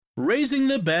Raising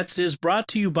the Bets is brought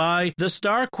to you by the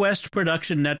Star Quest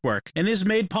Production Network and is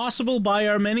made possible by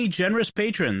our many generous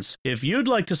patrons. If you'd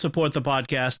like to support the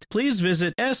podcast, please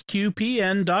visit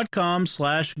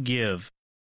sqpn.com/give.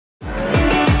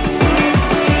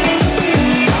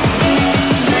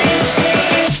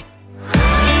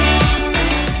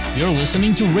 You're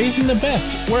listening to Raising the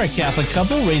Bets. We're a Catholic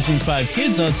couple raising 5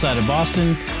 kids outside of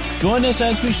Boston. Join us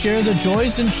as we share the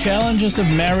joys and challenges of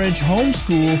marriage,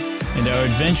 homeschool, and our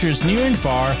adventures near and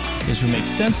far as we make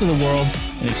sense of the world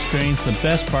and experience the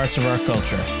best parts of our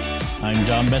culture. I'm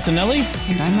Don Bettinelli.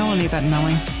 And I'm Melanie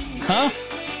Bettinelli. Huh?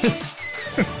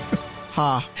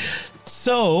 Ha.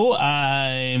 So,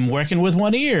 I'm working with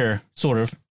one ear, sort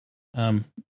of.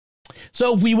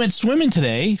 So, we went swimming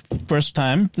today, first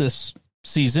time this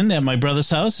season at my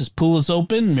brother's house. His pool is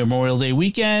open, Memorial Day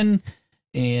weekend.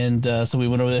 And so we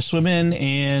went over there swimming,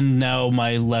 and now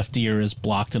my left ear is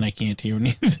blocked, and I can't hear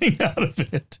anything out of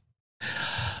it.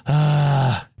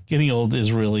 Getting old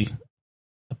is really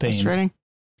a pain. Frustrating.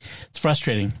 It's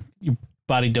frustrating. Your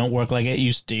body don't work like it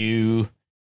used to.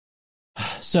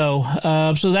 So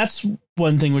that's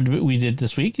one thing we did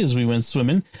this week is we went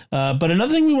swimming. But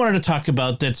another thing we wanted to talk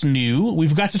about that's new, we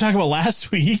forgot to talk about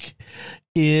last week,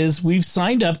 is we've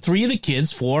signed up 3 of the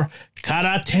kids for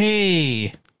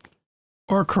karate.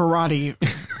 Or karate.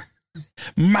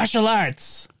 Martial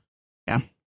arts. Yeah.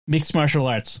 Mixed martial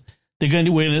arts. They're going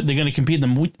to compete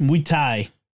in the Muay Thai.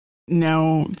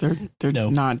 No, they're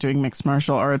not doing mixed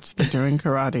martial arts. They're doing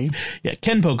karate. Yeah,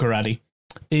 Kenpo karate.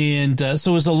 And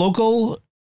so it's a local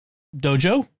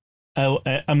dojo. I'm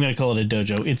going to call it a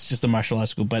dojo. It's just a martial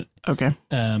arts school, but okay.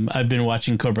 I've been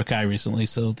watching Cobra Kai recently,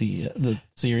 so the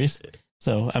series.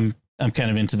 So I'm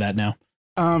kind of into that now.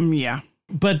 Yeah.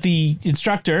 But the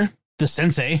instructor, the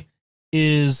sensei,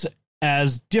 is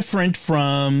as different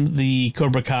from the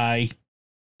Cobra Kai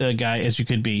guy as you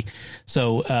could be.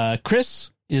 So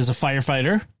Chris is a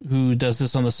firefighter who does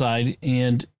this on the side,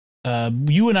 and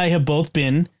you and I have both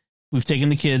been. We've taken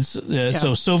the kids. Yeah.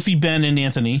 So Sophie, Ben, and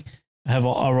Anthony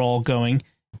are all going.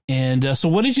 And so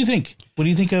what did you think? What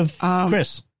do you think of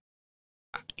Chris?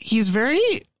 He's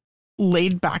very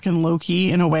laid back and low key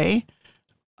in a way.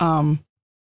 I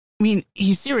mean,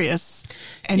 he's serious,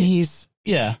 and he's...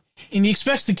 Yeah, and he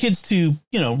expects the kids to,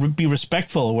 be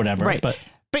respectful or whatever. Right, but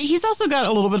he's also got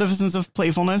a little bit of a sense of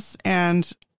playfulness, and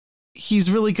he's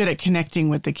really good at connecting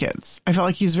with the kids. I felt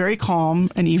like he's very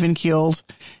calm and even-keeled,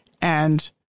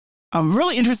 and a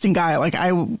really interesting guy. Like,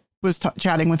 I was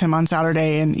chatting with him on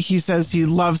Saturday, and he says he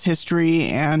loves history,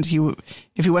 and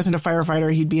if he wasn't a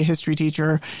firefighter, he'd be a history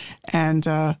teacher, and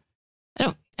I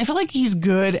feel like he's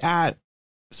good at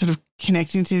sort of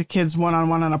connecting to the kids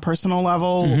one-on-one on a personal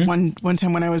level. Mm-hmm. One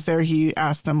time when I was there, he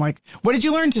asked them, like, what did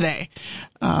you learn today?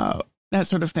 That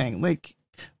sort of thing. Like,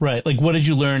 right. Like, what did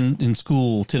you learn in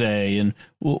school today? And,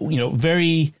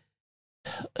 very,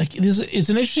 like, it's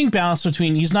an interesting balance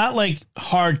between, he's not like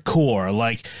hardcore,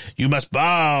 like you must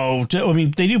bow to, I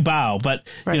mean, they do bow, but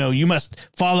right. You must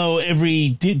follow every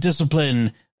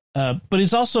discipline. But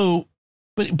he's also,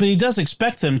 but he does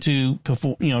expect them to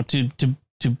perform, to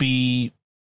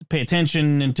pay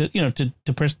attention and to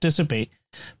participate,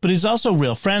 but he's also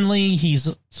real friendly.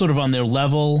 He's sort of on their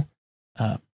level.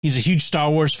 He's a huge Star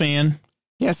Wars fan.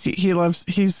 Yes,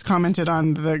 he's commented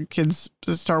on the kids'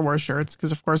 Star Wars shirts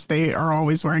because, of course, they are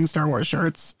always wearing Star Wars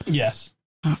shirts. Yes.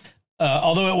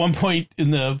 Although at one point in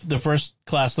the first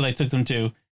class that I took them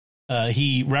to,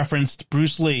 he referenced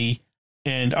Bruce Lee,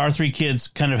 and our 3 kids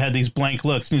kind of had these blank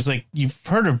looks, and he's like, "You've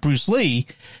heard of Bruce Lee?"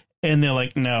 And they're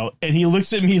like, "No." And he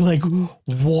looks at me like,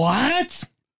 "What?"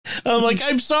 I'm like,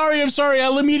 I'm sorry.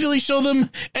 I'll immediately show them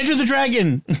Enter the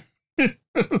Dragon,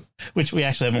 which we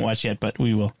actually haven't watched yet, but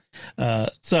we will.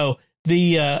 So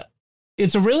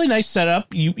it's a really nice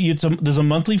setup. There's a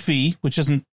monthly fee, which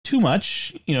isn't too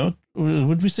much.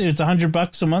 Would we say it's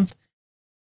 $100 a month?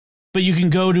 But you can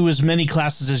go to as many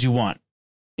classes as you want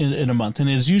in a month, and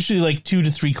there's usually like 2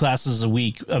 to 3 classes a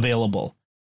week available.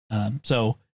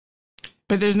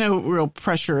 But there's no real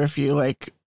pressure if you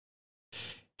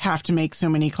have to make so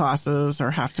many classes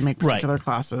or have to make particular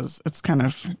classes. It's kind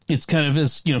of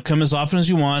as, come as often as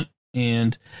you want.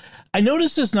 And I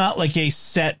noticed it's not like a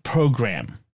set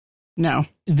program. No,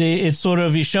 it's sort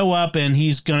of, you show up and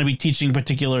he's going to be teaching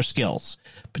particular skills,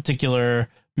 particular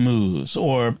moves,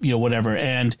 or, whatever.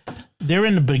 And they're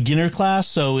in the beginner class.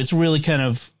 So it's really kind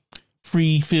of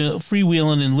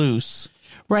freewheeling and loose.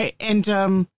 Right. And,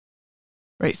 right.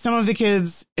 Some of the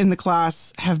kids in the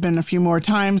class have been a few more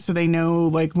times, so they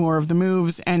know more of the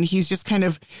moves. And he's just kind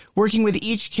of working with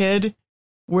each kid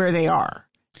where they are.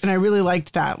 And I really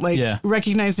liked that,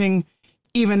 recognizing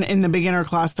even in the beginner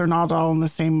class, they're not all in the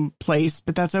same place,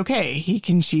 but that's okay.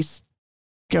 She's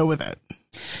go with it.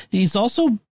 He's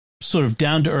also sort of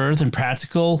down to earth and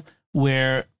practical,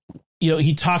 where,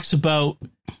 he talks about,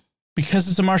 because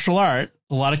it's a martial art,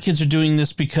 a lot of kids are doing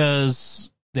this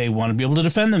because they want to be able to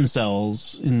defend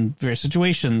themselves in various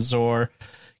situations, or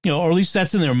at least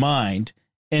that's in their mind.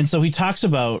 And so he talks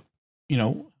about,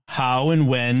 how and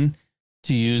when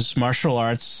to use martial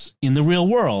arts in the real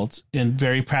world in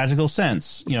very practical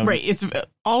sense. Right. It's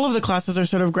all of the classes are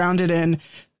sort of grounded in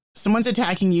someone's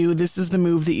attacking you. This is the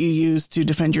move that you use to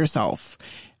defend yourself.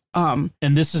 And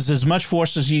this is as much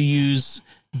force as you use.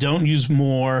 Don't use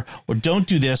more, or don't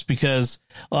do this, because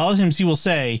a lot of times he will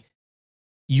say,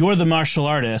 you're the martial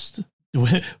artist.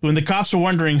 When the cops are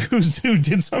wondering who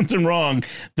did something wrong,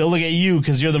 they'll look at you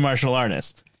because you're the martial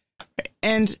artist.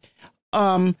 And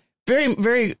very,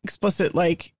 very explicit,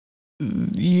 like,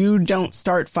 you don't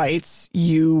start fights,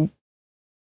 you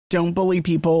don't bully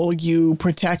people, you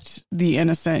protect the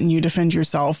innocent and you defend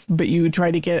yourself, but you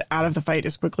try to get out of the fight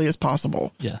as quickly as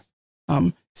possible. Yeah.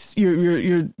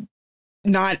 You're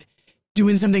not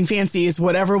doing something fancy. It's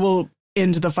whatever will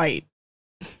end the fight.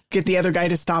 Get the other guy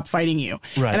to stop fighting you.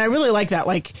 Right. And I really like that.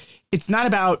 Like, it's not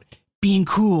about being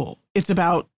cool. It's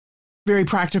about very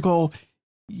practical.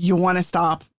 You want to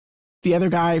stop the other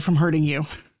guy from hurting you.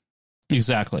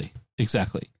 Exactly.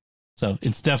 So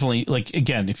it's definitely, like,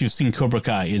 again, if you've seen Cobra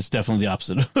Kai, it's definitely the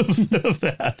opposite of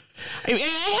that. I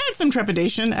had some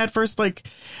trepidation at first, like,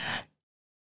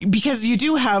 because you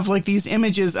do have like these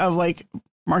images of like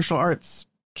martial arts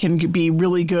can be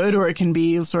really good, or it can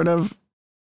be sort of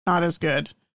not as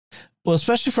good. Well,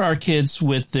 especially for our kids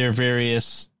with their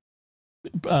various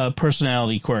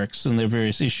personality quirks and their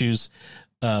various issues.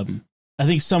 I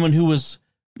think someone who was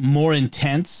more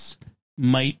intense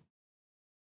might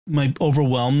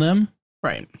overwhelm them.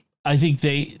 Right. I think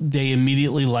they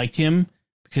immediately liked him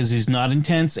because he's not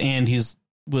intense, and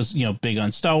was big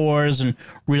on Star Wars and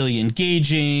really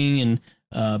engaging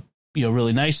and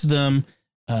really nice to them.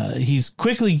 He's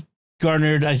quickly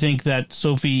garnered, I think, that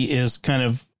Sophie is kind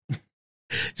of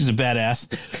she's a badass.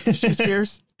 She's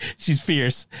fierce. She's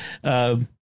fierce.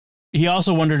 He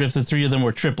also wondered if the three of them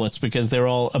were triplets because they're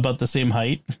all about the same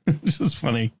height, which is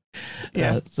funny.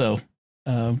 Yeah.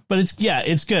 But it's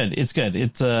good. It's good.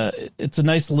 It's a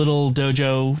nice little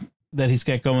dojo that he's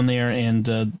got going there.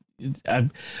 And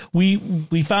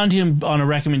we found him on a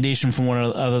recommendation from one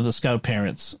of the scout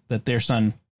parents that their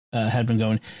son had been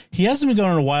going. He hasn't been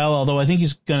going in a while, although I think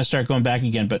he's going to start going back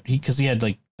again, but because he had,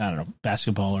 like, I don't know,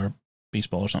 basketball or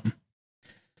baseball or something.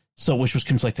 So, which was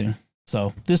conflicting.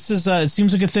 So this is, it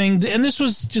seems like a thing. And this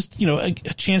was just, a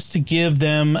chance to give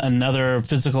them another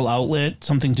physical outlet,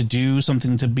 something to do,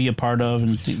 something to be a part of,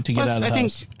 and to get out of the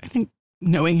house. I think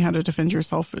knowing how to defend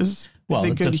yourself is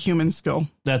a good human skill.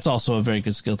 That's also a very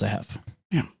good skill to have.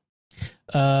 Yeah.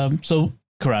 So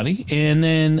karate. And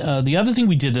then the other thing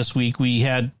we did this week, we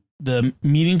had the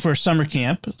meeting for summer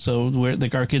camp. So where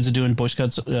our kids are doing Boy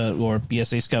Scouts or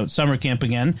BSA Scout summer camp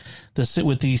again. There's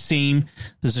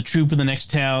a troop in the next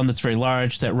town that's very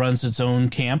large that runs its own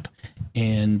camp.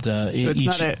 And so it's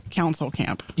not a council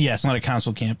camp. Yeah, it's not a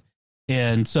council camp.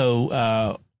 And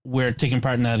so we're taking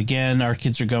part in that again. Our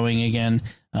kids are going again.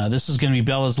 This is going to be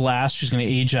Bella's last. She's going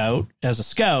to age out as a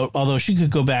scout, although she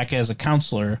could go back as a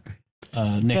counselor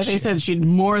next year. They said she'd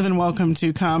more than welcome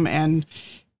to come and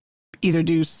either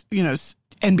do,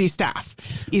 and be staff,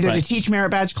 either right. to teach merit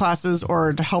badge classes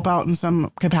or to help out in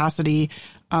some capacity.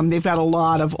 They've got a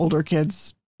lot of older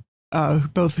kids,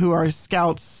 both who are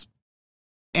scouts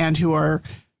and who are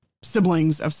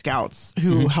siblings of scouts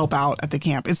who help out at the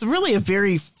camp. It's really a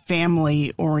very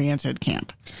family oriented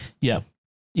camp. Yeah.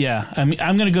 Yeah. I mean,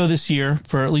 I'm going to go this year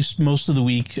for at least most of the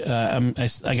week.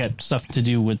 I got stuff to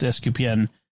do with SQPN.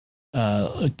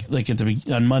 Like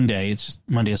on Monday,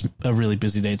 Monday is a really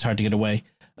busy day. It's hard to get away.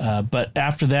 But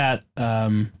after that,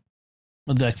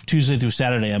 the Tuesday through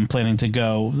Saturday, I'm planning to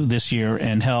go this year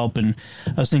and help. And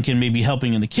I was thinking maybe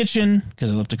helping in the kitchen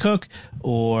because I love to cook,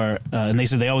 or and they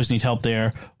said they always need help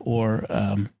there, or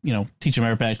teach a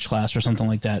merit badge class or something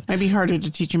like that. Might be harder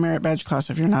to teach a merit badge class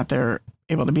if you're not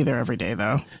able to be there every day,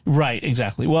 though. Right,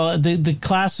 exactly. Well, the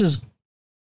classes.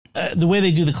 The way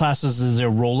they do the classes is they're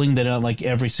rolling. They're not like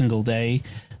every single day.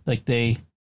 Like they.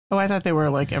 Oh, I thought they were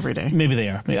like every day. Maybe they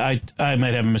are. I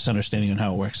might have a misunderstanding on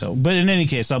how it works. So, but in any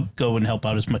case, I'll go and help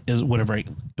out as whatever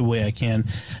way I can.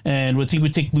 And I think we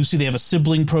take Lucy. They have a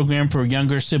sibling program for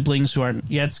younger siblings who aren't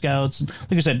yet scouts.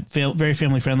 Like I said, very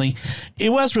family friendly. It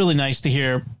was really nice to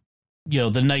hear,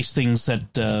 the nice things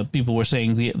that people were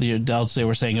saying. The adults they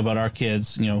were saying about our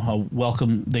kids. How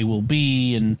welcome they will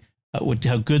be, and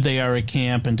how good they are at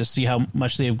camp, and to see how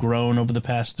much they have grown over the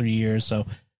past 3 years. So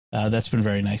that's been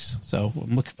very nice. So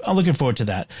I'm looking forward to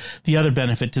that. The other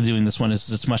benefit to doing this one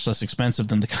is it's much less expensive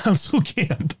than the council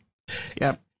camp.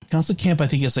 Yep. Council camp, I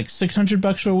think, is like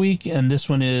 $600 for a week, and this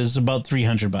one is about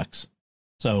 $300.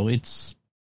 So it's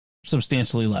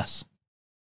substantially less.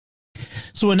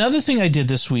 So another thing I did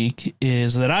this week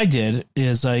is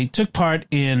I took part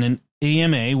in an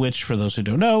AMA, which for those who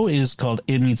don't know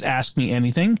it means Ask Me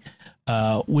Anything,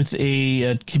 with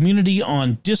a community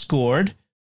on Discord.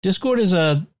 Discord is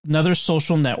another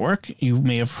social network. You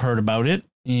may have heard about it.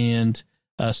 And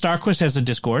StarQuest has a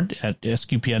Discord at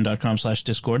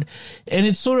sqpn.com/Discord. And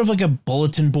it's sort of like a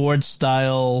bulletin board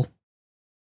style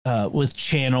with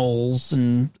channels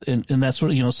and that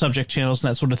sort of, subject channels and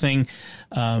that sort of thing.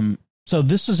 So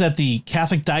this is at the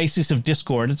Catholic Diocese of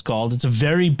Discord, it's called. It's a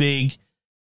very big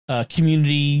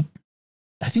community.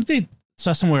 I think they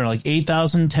saw somewhere like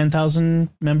 8,000, 10,000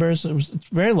 members. It's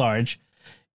very large.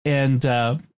 And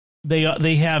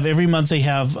they have every month they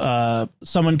have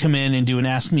someone come in and do an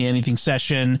Ask Me Anything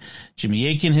session. Jimmy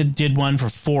Akin did one for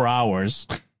 4 hours,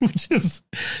 which is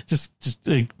just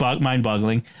mind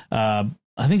boggling.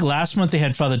 I think last month they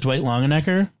had Father Dwight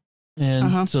Longenecker.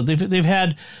 And so they've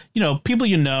had,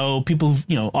 people, people,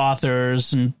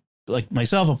 authors and like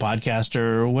myself, a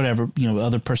podcaster or whatever,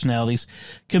 other personalities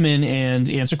come in and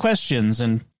answer questions,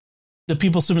 and the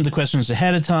people submit the questions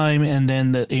ahead of time. And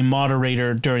then a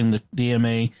moderator during the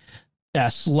AMA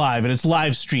asks live, and it's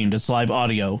live streamed. It's live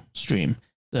audio stream.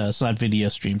 It's not video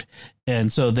streamed.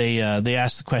 And so they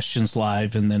ask the questions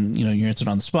live, and then, you're answered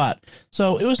on the spot.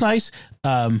 So it was nice.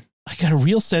 I got a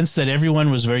real sense that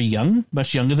everyone was very young,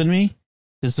 much younger than me.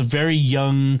 There's a very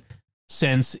young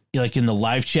sense, like in the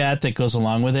live chat that goes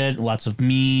along with it. Lots of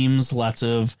memes, lots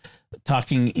of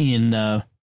talking in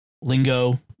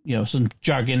lingo, some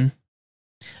jargon.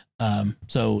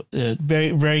 So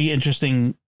very, very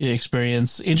interesting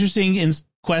experience. Interesting in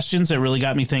questions that really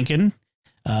got me thinking.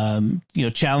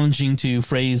 Challenging to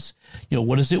phrase,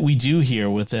 what is it we do here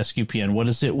with SQPN? What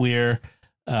is it we're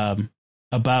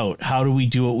about? How do we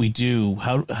do what we do?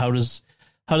 How does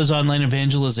online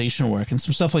evangelization work, and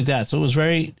some stuff like that. So it was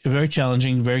very, very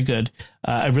challenging, very good.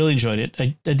 I really enjoyed it.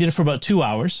 I did it for about 2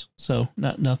 hours, so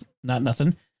not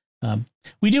nothing.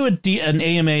 We do an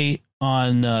AMA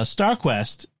on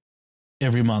StarQuest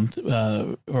every month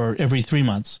or every 3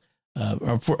 months,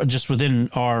 or just within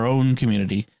our own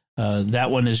community.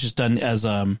 That one is just done as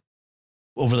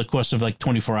over the course of like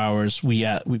 24 hours. We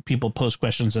people post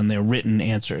questions and they're written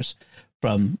answers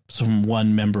from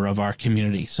one member of our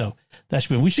community. So that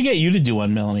should be. We should get you to do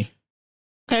one, Melanie.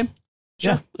 Okay.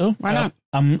 Sure. Yeah. Oh, why not?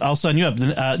 I'll sign you up.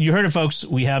 You heard it, folks.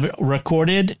 We have it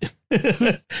recorded.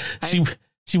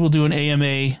 She will do an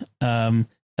AMA,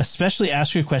 especially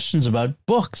ask you questions about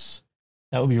books.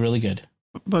 That would be really good.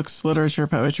 Books, literature,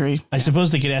 poetry. I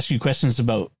suppose they could ask you questions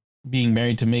about being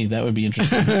married to me. That would be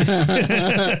interesting.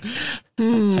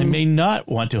 I may not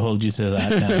want to hold you to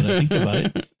that now that I think about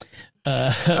it.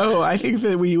 I think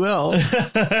that we will.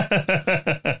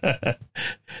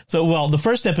 So, the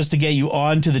first step is to get you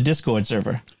on to the Discord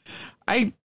server.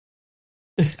 I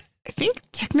think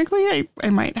technically I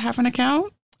might have an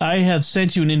account. I have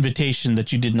sent you an invitation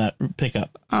that you did not pick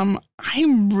up.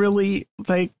 I'm really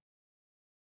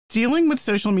dealing with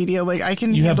social media. Like I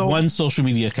can. You have one social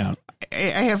media account.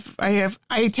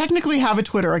 I technically have a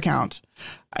Twitter account.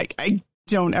 I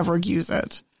don't ever use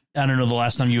it. I don't know the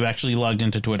last time you actually logged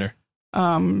into Twitter.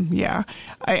 Yeah,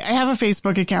 I have a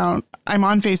Facebook account. I'm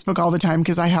on Facebook all the time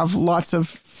because I have lots of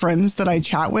friends that I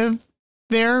chat with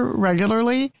there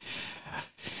regularly.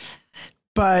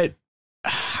 But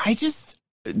I just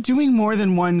doing more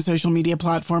than one social media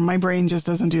platform. My brain just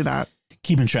doesn't do that.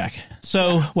 Keeping track.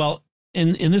 So,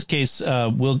 in this case,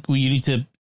 you need to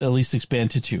at least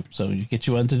expand to 2. So you get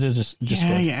you onto the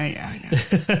Discord.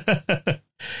 Yeah.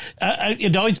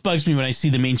 It always bugs me when I see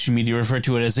the mainstream media refer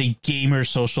to it as a gamer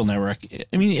social network.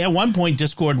 I mean, at one point,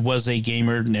 Discord was a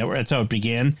gamer network. That's how it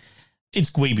began.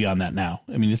 It's way beyond that now.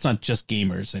 I mean, it's not just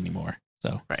gamers anymore.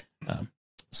 So, right.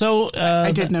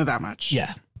 I did know that much.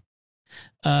 Yeah.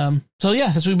 That's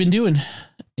what we've been doing.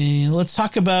 And let's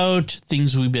talk about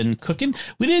things we've been cooking.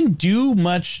 We didn't do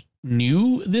much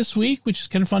new this week, which is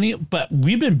kind of funny, but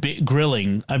we've been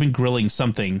grilling. I've been grilling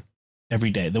something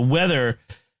every day. The weather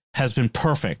has been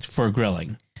perfect for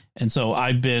grilling. And so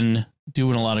I've been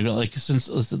doing a lot of grilling. Like since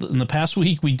in the past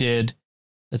week we did,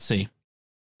 let's see.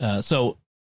 So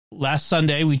last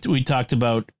Sunday we talked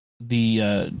about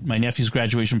my nephew's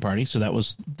graduation party. So that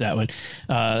was that one.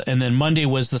 And then Monday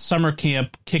was the summer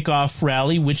camp kickoff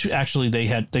rally, which actually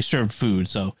they served food.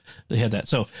 So they had that.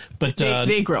 So, but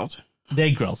they grilled.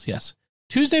 They grilled, yes.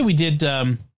 Tuesday we did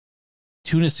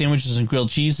tuna sandwiches and grilled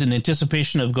cheese in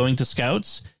anticipation of going to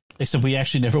Scouts, except we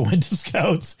actually never went to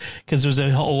Scouts because there was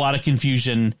a whole lot of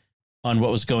confusion on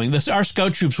what was going. Our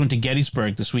Scout troops went to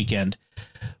Gettysburg this weekend.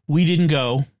 We didn't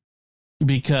go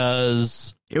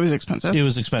because It was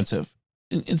expensive.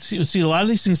 See, a lot of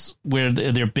these things where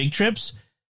they're big trips,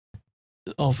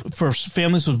 for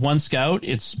families with one Scout,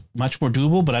 it's much more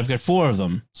doable, but I've got 4 of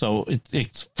them. So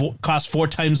it costs 4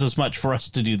 times as much for us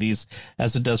to do these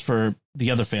as it does for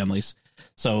the other families.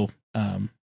 So,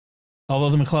 although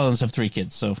the McClellans have 3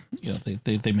 kids, so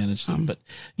they manage them. But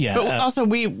yeah. But also,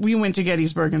 we went to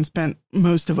Gettysburg and spent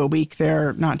most of a week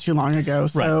there not too long ago.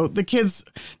 So right. the kids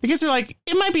are like,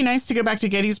 it might be nice to go back to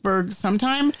Gettysburg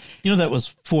sometime. That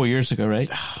was 4 years ago, right?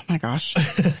 Oh my gosh!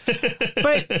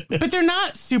 but they're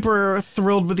not super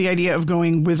thrilled with the idea of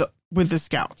going with the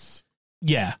Scouts.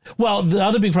 Yeah. Well, the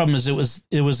other big problem is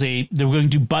they were going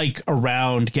to bike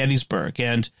around Gettysburg,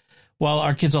 and while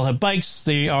our kids all have bikes,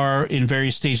 they are in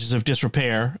various stages of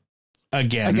disrepair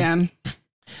again.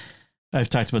 I've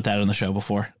talked about that on the show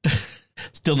before.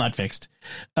 Still not fixed.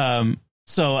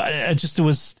 So it just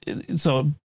was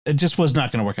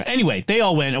not going to work out. Anyway, they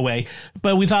all went away,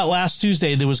 but we thought last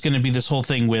Tuesday there was going to be this whole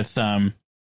thing with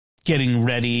getting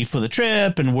ready for the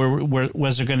trip, and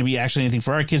was there going to be actually anything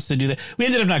for our kids to do that? We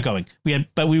ended up not going.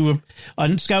 But we were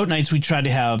on Scout nights. We tried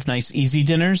to have nice, easy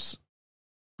dinners.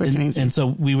 And so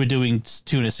we were doing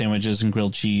tuna sandwiches and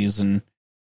grilled cheese, and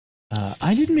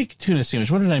I didn't make a tuna sandwich.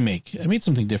 What did I make? I made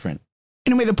something different.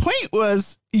 Anyway, the point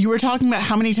was you were talking about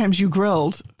how many times you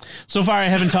grilled. So far, I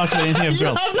haven't talked about anything I've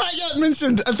grilled. You have not yet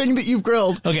mentioned a thing that you've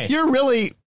grilled. Okay. You're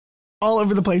really all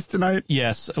over the place tonight.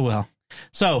 Yes. Well,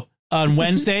 so on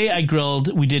Wednesday,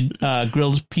 we did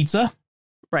grilled pizza.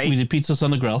 Right. We did pizzas on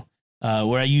the grill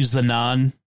where I used the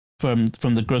naan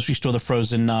from the grocery store, the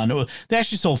frozen naan. They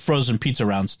actually sold frozen pizza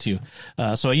rounds too.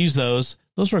 So I use those.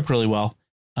 Those work really well.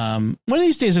 One of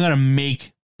these days I'm going to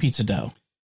make pizza dough.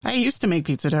 I used to make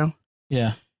pizza dough.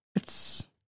 Yeah.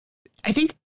 I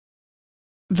think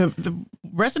the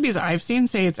recipes I've seen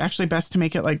say it's actually best to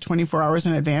make it like 24 hours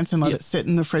in advance and let it sit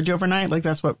in the fridge overnight. Like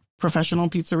that's what professional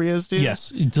pizzerias do.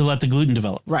 Yes. To let the gluten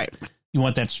develop. Right. You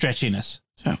want that stretchiness.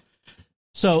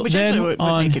 So which then actually would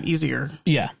make it easier.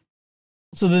 Yeah.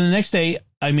 So then the next day,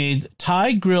 I made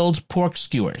Thai grilled pork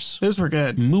skewers. Those were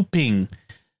good. Mooping.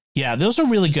 Yeah, those are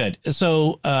really good.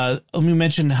 So let me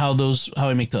mention how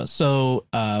I make those. So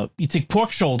you take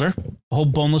pork shoulder, a whole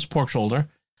boneless pork shoulder.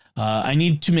 I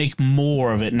need to make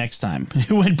more of it next time.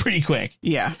 It went pretty quick.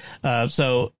 Yeah.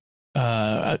 So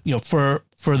for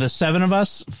the 7 of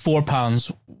us, 4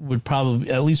 pounds would probably,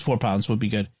 at least 4 pounds would be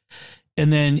good.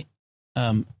 And then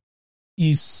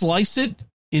you slice it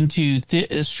into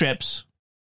strips,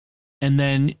 and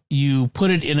then you put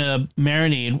it in a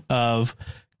marinade of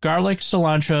garlic,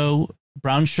 cilantro,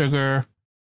 brown sugar,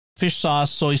 fish sauce,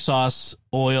 soy sauce,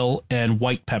 oil, and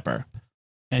white pepper.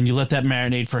 And you let that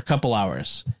marinate for a couple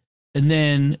hours. And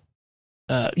then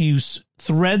you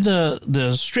thread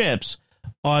the strips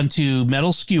onto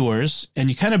metal skewers, and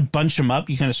you kind of bunch them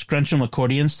up. You kind of scrunch them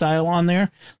accordion style on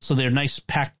there, so they're nice,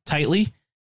 packed tightly.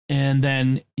 And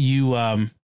then you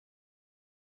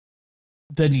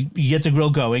get the grill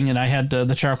going, and I had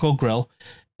the charcoal grill,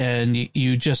 and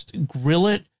you just grill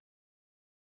it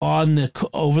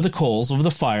over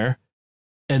the fire,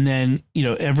 and then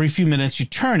every few minutes you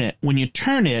turn it. When you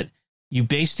turn it, you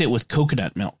baste it with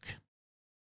coconut milk,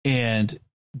 and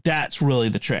that's really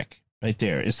the trick right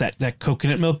there. Is that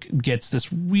coconut milk gets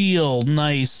this real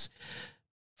nice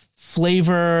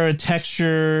flavor,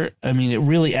 texture. I mean, it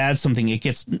really adds something. It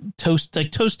gets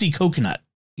toasty coconut.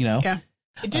 Yeah.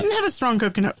 It didn't have a strong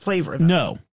coconut flavor, though.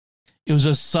 No, it was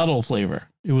a subtle flavor.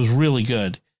 It was really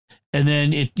good. And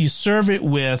then you serve it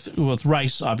with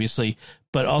rice, obviously,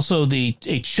 but also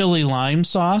a chili lime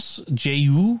sauce.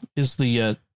 Jayu is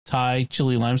the Thai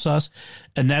chili lime sauce.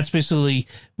 And that's basically,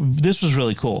 this was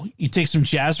really cool. You take some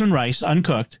jasmine rice,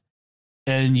 uncooked,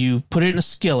 and you put it in a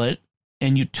skillet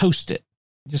and you toast it.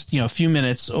 Just, a few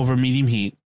minutes over medium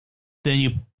heat.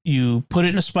 Then you put it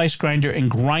in a spice grinder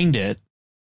and grind it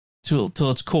till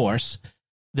it's coarse.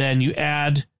 Then you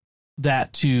add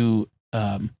that to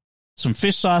some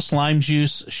fish sauce, lime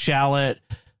juice, shallot,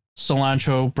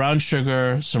 cilantro, brown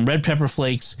sugar, some red pepper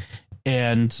flakes,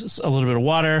 and a little bit of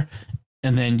water.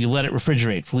 And then you let it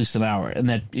refrigerate for at least an hour, and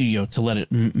that to let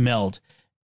it meld.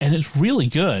 And it's really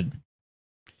good.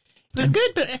 It was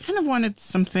good, but I kind of wanted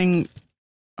something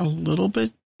a little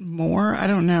bit more. I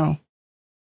don't know.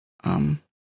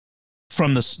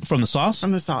 From the sauce?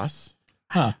 From the sauce.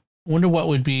 Huh. Wonder what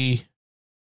would be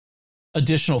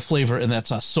additional flavor in that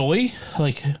sauce. Soy?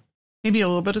 Maybe a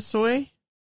little bit of soy.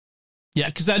 Yeah,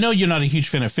 because I know you're not a huge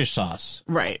fan of fish sauce.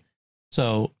 Right.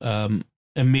 So, and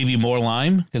maybe more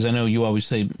lime, because I know you always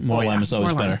say more lime is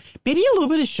always better. Maybe a little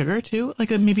bit of sugar, too. Like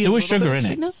maybe a was little sugar bit of in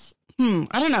sweetness.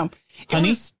 I don't know.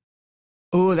 Honey?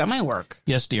 Oh, that might work.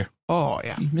 Yes, dear. Oh,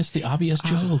 yeah. You missed the obvious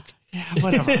joke. Yeah,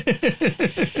 whatever.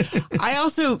 I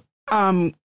also,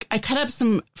 I cut up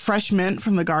some fresh mint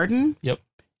from the garden. Yep.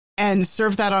 And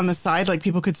served that on the side. Like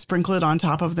people could sprinkle it on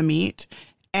top of the meat.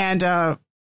 And I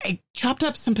chopped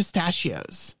up some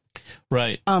pistachios.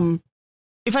 Right.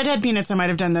 If I'd had peanuts, I might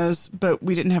have done those, but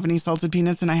we didn't have any salted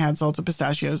peanuts and I had salted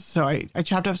pistachios. So I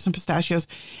chopped up some pistachios.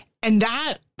 And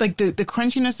that, like the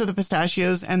crunchiness of the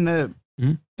pistachios and the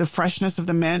freshness of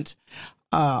the mint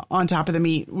on top of the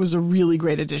meat was a really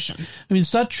great addition. I mean,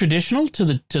 it's not traditional to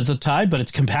the Thai, but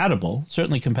it's compatible,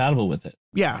 certainly compatible with it.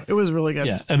 Yeah, it was really good.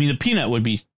 Yeah. I mean, the peanut would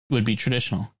be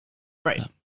traditional. Right.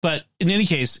 But in any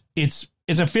case, it's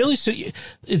fairly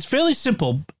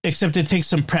simple, except it takes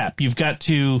some prep. You've got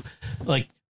to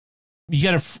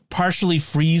partially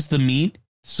freeze the meat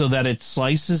so that it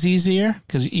slices easier,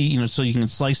 because so you can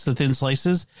slice the thin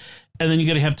slices, and then you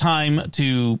got to have time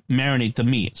to marinate the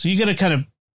meat. So you got to kind of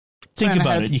think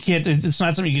about it. You can't. It's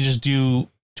not something you can just do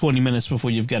 20 minutes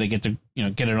before you've got to get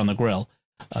it on the grill.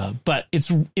 But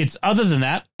it's other than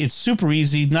that, it's super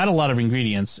easy. Not a lot of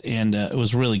ingredients, and it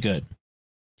was really good.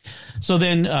 So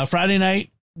then Friday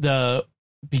night,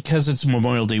 because it's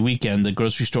Memorial Day weekend, the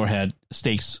grocery store had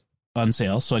steaks on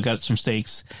sale, so I got some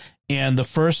steaks and the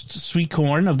first sweet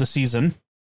corn of the season,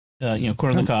 corn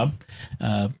on the cob,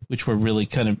 which were really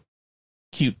kind of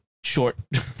cute, short.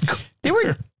 They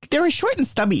were short and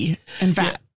stubby and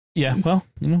fat. Yeah, well,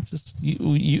 just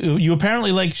you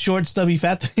apparently like short, stubby,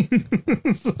 fat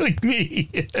things like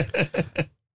me.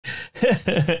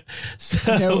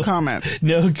 So, no comment.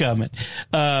 No comment.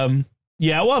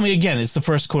 Yeah, well, I mean, again, it's the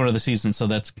first corn of the season, so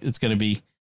it's going to be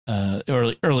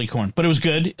early corn, but it was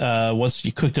good. Once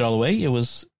you cooked it all the way, it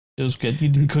was good. You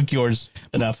didn't cook yours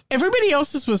enough. Everybody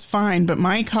else's was fine, but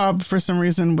my cob for some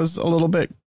reason was a little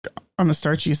bit on the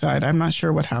starchy side. I'm not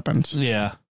sure what happened.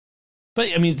 Yeah.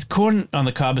 But I mean, corn on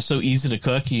the cob is so easy to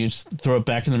cook. You just throw it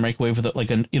back in the microwave with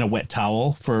a wet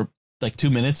towel for like 2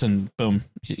 minutes, and boom,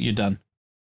 you're done.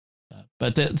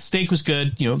 But the steak was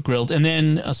good, grilled. And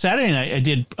then Saturday night I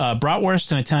did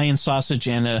bratwurst, an Italian sausage,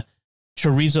 and a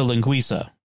chorizo linguiça.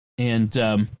 And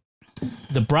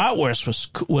the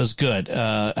bratwurst was good.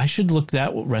 I should look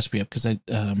that recipe up, because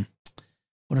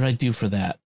what did I do for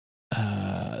that?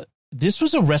 This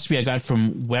was a recipe I got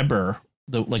from Weber,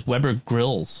 Weber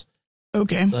Grills.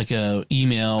 Okay. Like a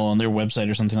email on their website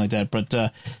or something like that. But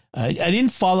I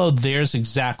didn't follow theirs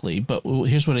exactly, but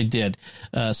here's what I did.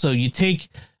 So you take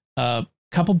a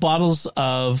couple bottles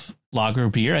of lager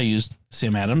beer. I used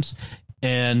Sam Adams,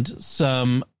 and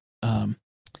some,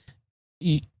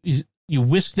 you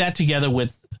whisk that together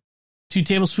with 2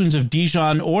 tablespoons of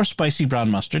Dijon or spicy brown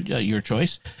mustard, your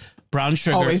choice. Brown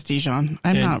sugar. Always Dijon.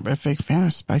 I'm not a big fan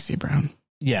of spicy brown.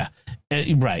 Yeah,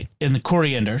 right. And the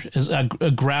coriander is a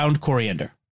ground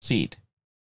coriander seed.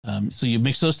 So you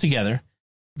mix those together.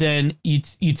 Then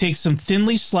you take some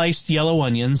thinly sliced yellow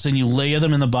onions and you layer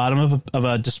them in the bottom of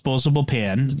a disposable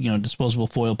pan, disposable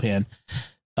foil pan.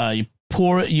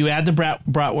 You add the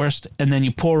bratwurst, and then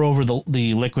you pour over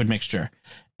the liquid mixture.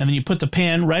 And then you put the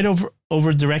pan right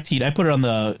over direct heat. I put it on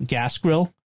the gas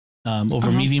grill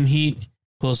over medium heat.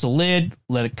 Close the lid,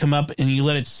 let it come up, and you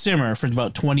let it simmer for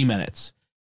about 20 minutes.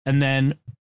 And then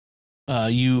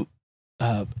you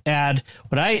add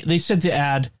they said to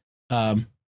add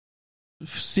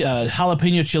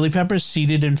jalapeno chili peppers,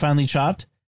 seeded and finely chopped.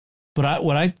 But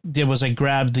what I did was I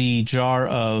grabbed the jar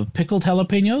of pickled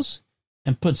jalapenos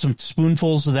and put some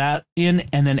spoonfuls of that in,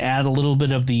 and then add a little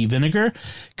bit of the vinegar,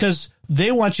 because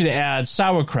they want you to add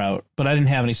sauerkraut, but I didn't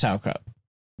have any sauerkraut.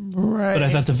 Right. But I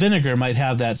thought the vinegar might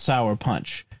have that sour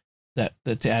punch that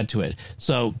to add to it.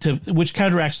 So which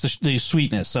counteracts the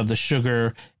sweetness of the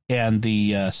sugar and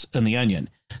the onion.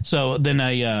 So then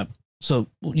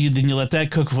you let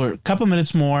that cook for a couple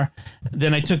minutes more.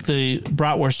 Then I took the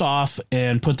bratwurst off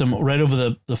and put them right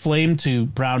over the flame to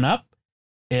brown up,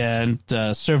 and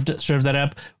served that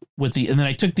up and then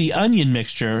I took the onion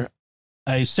mixture.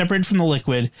 I separated from the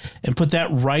liquid and put that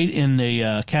right in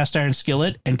the cast iron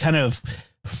skillet and kind of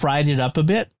fried it up a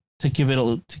bit to give it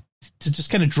to just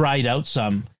kind of dry it out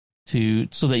some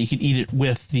so that you could eat it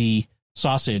with the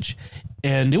sausage.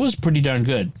 And it was pretty darn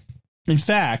good. In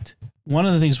fact, one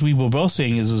of the things we were both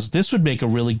saying is this would make a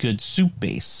really good soup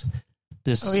base.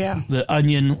 The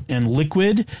onion and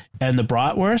liquid and the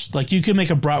bratwurst, like you can make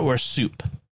a bratwurst soup.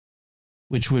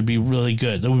 which would be really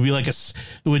good. It would be it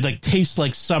would like taste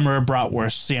like summer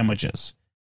bratwurst sandwiches.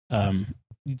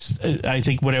 I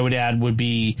think what I would add would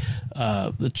be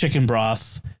the chicken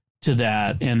broth to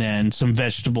that, and then some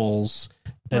vegetables,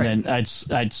 and then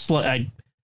I'd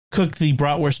cook the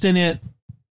bratwurst in it,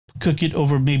 cook it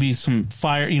over maybe some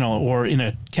fire, or in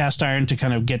a cast iron to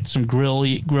kind of get some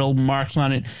grill marks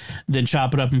on it, then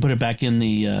chop it up and put it back in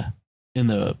the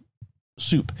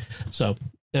soup. So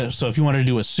if you wanted to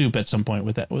do a soup at some point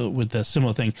with the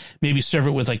similar thing, maybe serve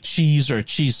it with like cheese or a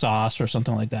cheese sauce or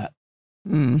something like that.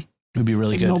 It would be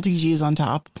really good. Melty cheese on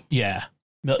top. Yeah.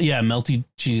 Melty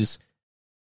cheese.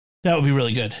 That would be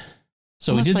really good.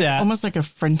 So almost we did that. Almost like a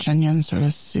French onion sort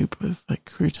of soup with like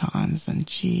croutons and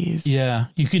cheese. Yeah.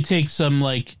 You could take some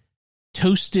like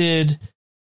toasted,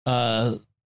 hero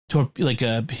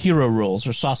rolls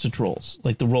or sausage rolls,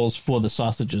 like the rolls for the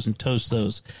sausages, and toast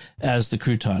those as the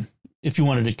crouton. If you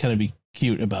wanted to kind of be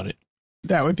cute about it.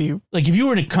 That would be like if you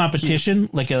were in a competition,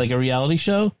 cute. like a reality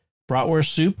show, bratwurst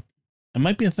soup, it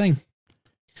might be a thing.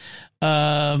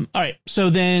 All right.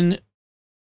 So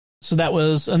that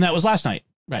was last night.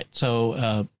 Right.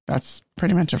 So that's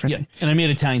pretty much everything. Yeah. And I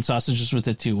made Italian sausages with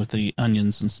it too, with the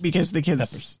onions and because the kids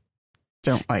peppers.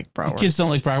 Don't like bratwurst. The kids don't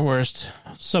like bratwurst.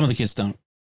 Some of the kids don't.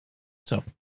 So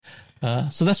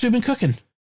that's what we've been cooking.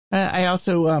 I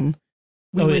also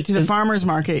we went to the farmer's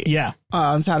market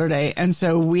on Saturday, and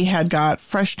so we had got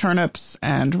fresh turnips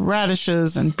and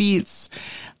radishes and beets,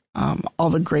 all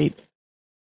the great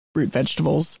root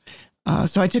vegetables.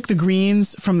 So I took the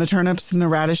greens from the turnips and the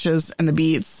radishes and the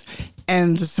beets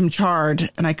and some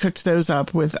chard, and I cooked those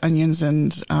up with onions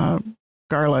and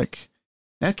garlic.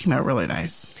 That came out really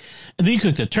nice. And then you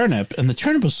cooked a turnip, and the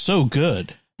turnip was so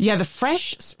good. Yeah, the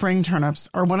fresh spring turnips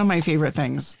are one of my favorite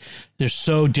things. They're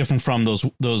so different from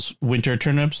those winter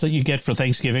turnips that you get for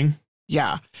Thanksgiving.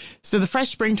 Yeah. So the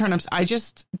fresh spring turnips, I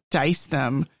just dice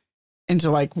them into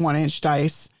like 1-inch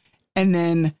dice, and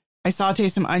then I saute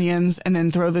some onions and then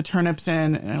throw the turnips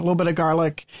in and a little bit of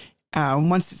garlic.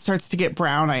 Once it starts to get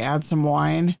brown, I add some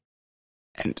wine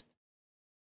and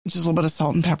just a little bit of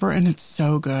salt and pepper, and it's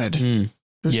so good.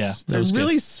 They're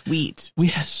really sweet. We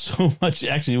had so much.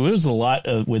 Actually, it was a lot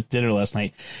with dinner last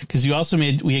night because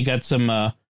we had got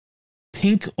some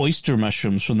pink oyster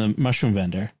mushrooms from the mushroom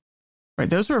vendor. Right,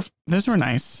 those were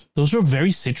nice. Those were very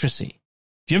citrusy.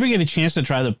 If you ever get a chance to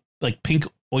try the pink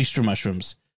oyster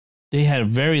mushrooms, they had a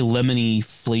very lemony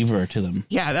flavor to them.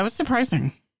 Yeah, that was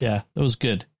surprising. Yeah, that was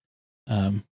good.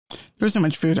 There was so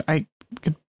much food.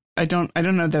 I don't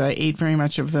know that I ate very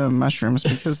much of the mushrooms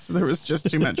because there was just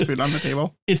too much food on the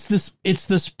table. It's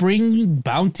the spring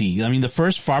bounty. I mean, the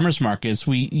first farmers markets,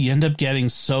 you end up getting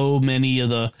so many of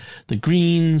the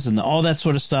greens and all that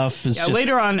sort of stuff.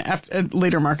 Later on, at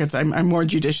later markets, I'm more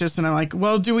judicious, and I'm like,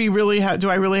 well, do I really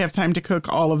have time to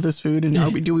cook all of this food,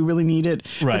 and do we really need it?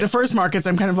 Right. But the first markets,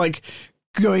 I'm kind of like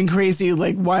going crazy,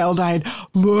 like wild-eyed.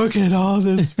 Look at all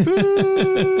this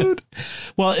food.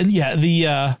 Well, and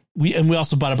yeah, we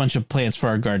also bought a bunch of plants for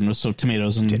our garden, so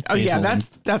tomatoes and basil.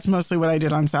 That's mostly what I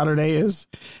did on Saturday is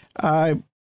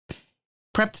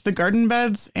prepped the garden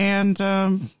beds and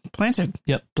planted.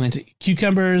 Yep, planted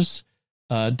cucumbers.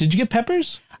 Did you get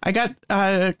peppers? I got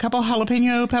a couple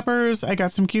jalapeno peppers. I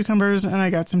got some cucumbers and I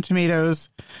got some tomatoes.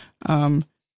 On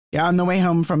the way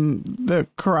home from the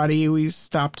karate, we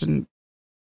stopped and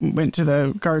went to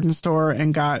the garden store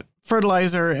and got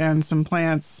fertilizer and some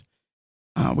plants.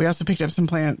 We also picked up some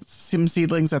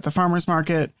seedlings at the farmer's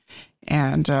market,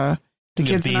 and the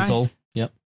kids basil. And I.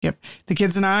 Yep. The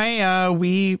kids and I,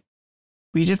 we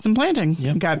did some planting.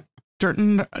 Yep. Got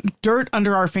dirt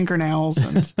under our fingernails,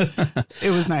 and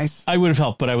it was nice. I would have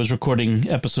helped, but I was recording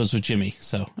episodes with Jimmy,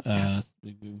 so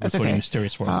that's okay.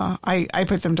 Mysterious World. I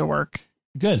put them to work.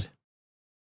 Good.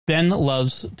 Ben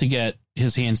loves to get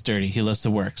his hands dirty. He loves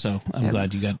to work, so I'm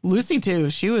glad you got Lucy too.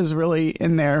 She was really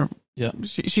in there. Yeah.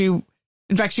 She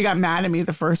in fact, she got mad at me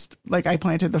I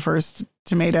planted the first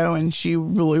tomato, and she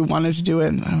really wanted to do it.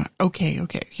 And I went, okay,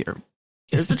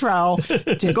 here's the trowel,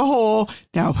 dig a hole.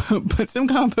 Now put some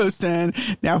compost in.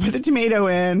 Now put the tomato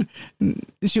in. And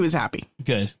she was happy.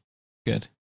 Good.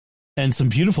 And some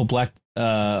beautiful black,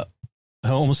 I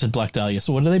almost said black dahlia.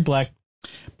 So what are they? Black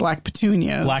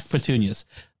petunias. Black petunias.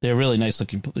 They're really nice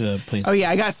looking plants. Oh yeah.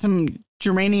 I got some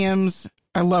geraniums.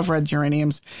 I love red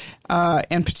geraniums,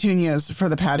 and petunias for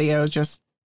the patio. Just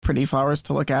pretty flowers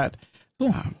to look at.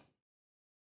 Cool.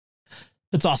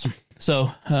 That's awesome. So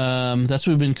that's what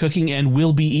we've been cooking and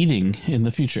will be eating in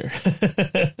the future.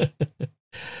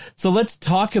 So let's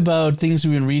talk about things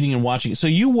we've been reading and watching. So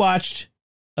you watched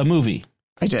a movie.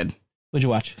 I did. What'd you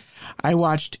watch? I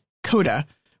watched Coda,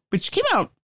 which came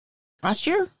out last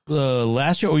year,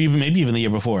 or even maybe even the year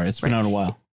before. It's been out a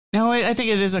while. No, I think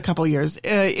it is a couple years.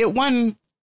 It won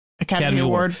Academy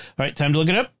Award. All right, time to look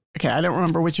it up. Okay, I don't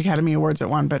remember which Academy Awards it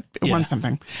won, but it won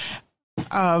something.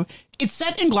 It's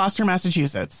set in Gloucester,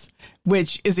 Massachusetts,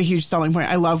 which is a huge selling point.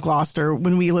 I love Gloucester.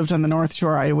 When we lived on the North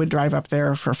Shore, I would drive up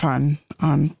there for fun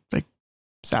on like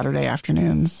Saturday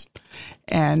afternoons.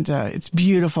 And it's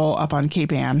beautiful up on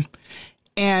Cape Ann.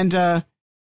 And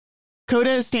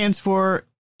CODA stands for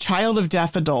Child of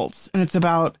Deaf Adults. And it's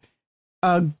about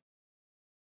a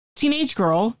teenage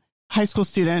girl, high school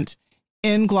student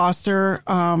in Gloucester.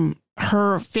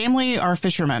 Her family are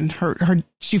fishermen.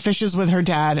 She fishes with her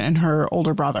dad and her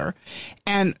older brother,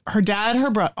 and her dad,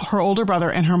 her older brother,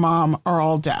 and her mom are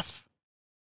all deaf,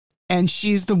 and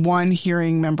she's the one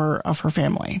hearing member of her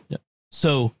family. Yep.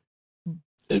 So,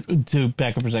 to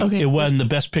back up for a second, it won the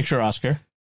Best Picture Oscar,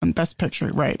 and Best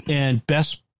Picture, right, and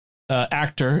Best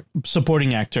Actor,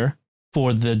 Supporting Actor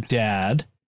for the dad.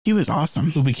 He was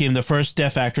awesome. Who became the first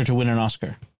deaf actor to win an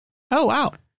Oscar. Oh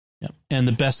wow! Yep, and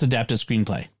the Best Adapted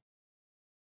Screenplay.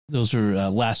 Those were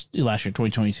last year,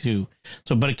 2022.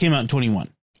 So, but it came out in 21.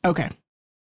 Okay,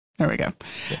 there we go.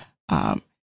 Yeah.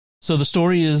 So the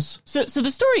story is so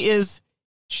the story is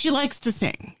she likes to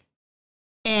sing,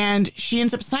 and she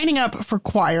ends up signing up for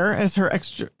choir as her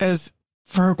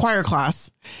for her choir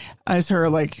class, as her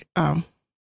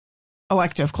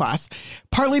elective class.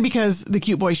 Partly because the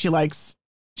cute boy she likes,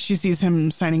 she sees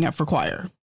him signing up for choir,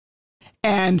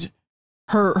 and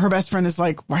her best friend is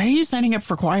like, "Why are you signing up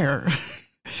for choir?"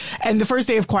 And the first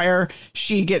day of choir,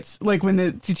 she gets when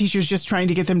the teacher's just trying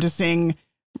to get them to sing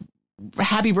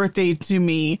Happy Birthday to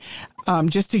Me,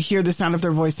 just to hear the sound of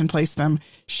their voice and place them.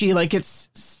 She gets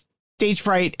stage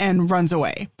fright and runs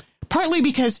away. Partly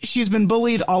because she's been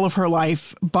bullied all of her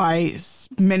life by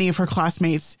many of her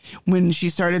classmates. When she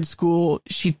started school,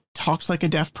 she talks like a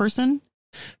deaf person.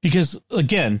 Because,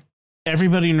 again,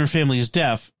 everybody in her family is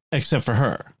deaf except for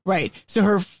her. Right. So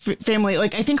her family, I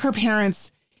think her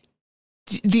parents...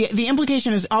 The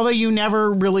implication is, although you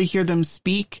never really hear them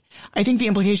speak, I think the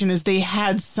implication is they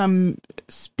had some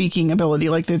speaking ability,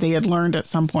 that they had learned at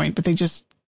some point, but they just,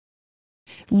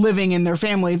 living in their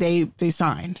family, they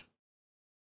sign.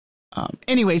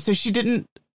 Anyway, so she didn't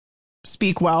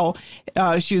speak well.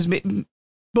 She was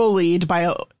bullied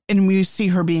and we see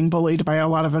her being bullied by a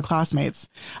lot of the classmates.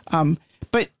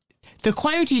 But the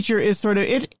choir teacher is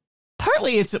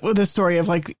partly it's the story of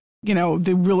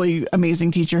the really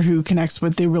amazing teacher who connects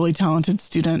with the really talented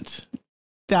student.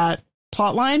 That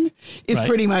plot line is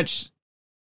pretty much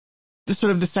the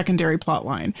secondary plot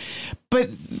line. But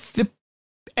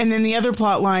and then the other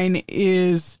plot line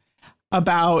is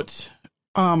about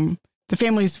the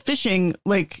family's fishing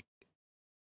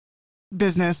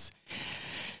business.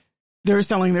 They're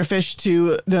selling their fish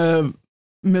to the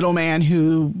middleman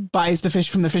who buys the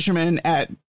fish from the fishermen at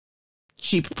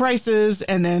cheap prices,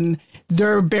 and then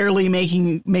they're barely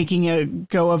making a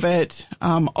go of it.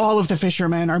 All of the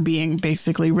fishermen are being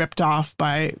basically ripped off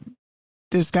by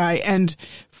this guy, and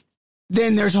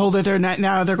then they're told that they're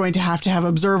going to have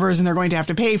observers, and they're going to have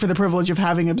to pay for the privilege of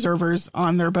having observers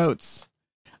on their boats.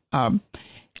 And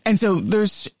so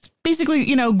there's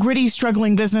basically gritty,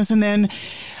 struggling business, and then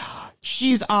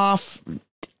she's off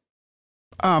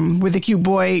with the cute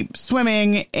boy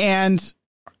swimming, and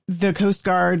the Coast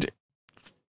Guard.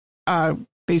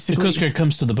 Basically, the Coast Guard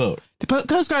comes to the boat. The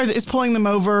Coast Guard is pulling them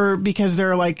over because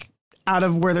they're out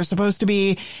of where they're supposed to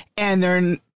be, and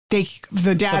the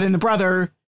dad and the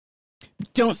brother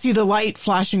don't see the light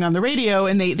flashing on the radio,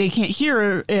 and they can't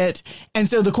hear it, and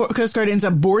so the Coast Guard ends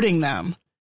up boarding them.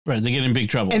 Right, they get in big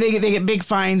trouble, and they get big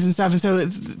fines and stuff. And so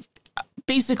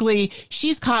basically,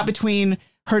 she's caught between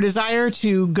her desire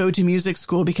to go to music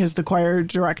school because the choir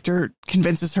director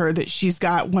convinces her that she's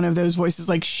got one of those voices,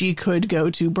 she could go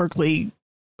to Berklee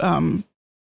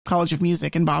College of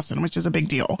Music in Boston, which is a big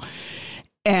deal.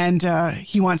 And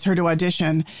he wants her to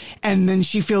audition. And then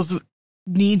she feels the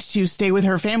need to stay with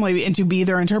her family and to be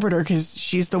their interpreter because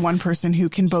she's the one person who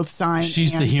can both sign.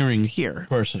 She's and the hearing hear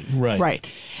person. Right. Right.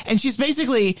 And she's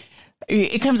basically,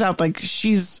 it comes out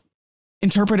she's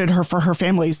interpreted her for her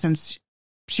family since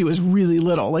she was really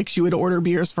little. She would order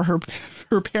beers for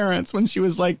her parents when she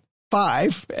was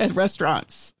 5 at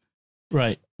restaurants.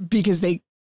 Right. Because but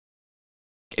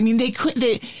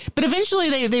eventually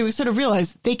they sort of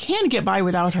realized they can get by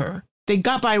without her. They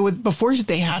got by before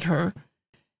they had her.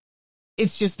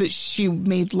 It's just that she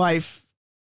made life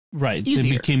right. easier.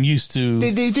 They became used to.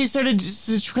 They started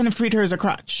to kind of treat her as a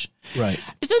crutch. Right.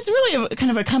 So it's really a kind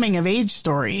of a coming of age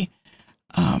story.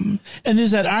 And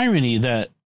there's that irony that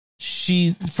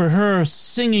for her,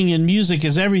 singing and music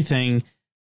is everything.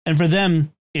 And for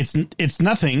them, it's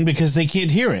nothing because they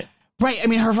can't hear it. Right. I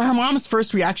mean, her mom's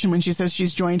first reaction when she says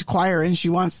she's joined choir and she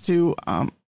wants to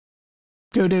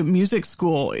go to music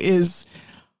school is,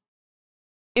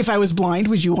 if I was blind,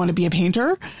 would you want to be a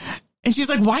painter? And she's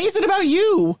like, why is it about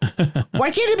you?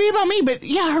 Why can't it be about me? But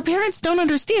yeah, her parents don't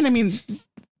understand. I mean,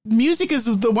 music is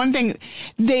the one thing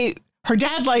her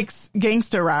dad likes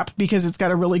gangster rap because it's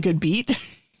got a really good beat.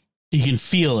 You can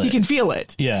feel it. You can feel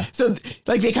it. Yeah. So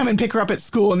like they come and pick her up at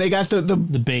school and they got the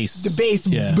bass. The bass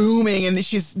booming and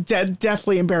she's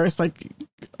deathly embarrassed. Like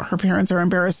her parents are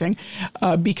embarrassing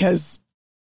because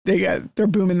they're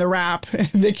booming the rap and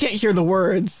they can't hear the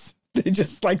words. They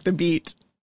just like the beat.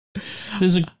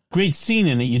 There's a great scene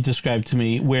in it you described to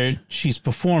me where she's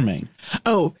performing.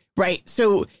 Oh, right.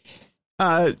 So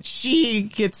she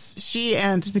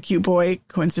and the cute boy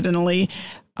coincidentally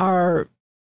are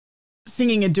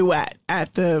singing a duet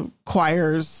at the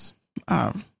choir's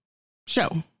show.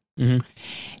 Mm-hmm.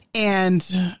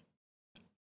 And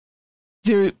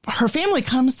her family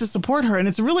comes to support her. And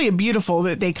it's really beautiful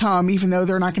that they come, even though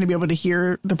they're not going to be able to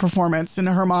hear the performance. And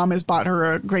her mom has bought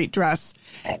her a great dress.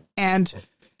 And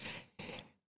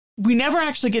we never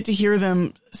actually get to hear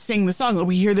them sing the song.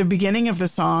 We hear the beginning of the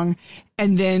song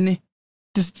and then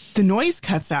the noise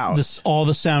cuts out. All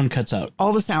the sound cuts out.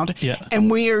 All the sound. Yeah.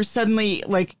 And we are suddenly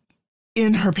like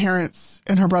in her parents'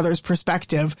 and her brother's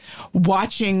perspective,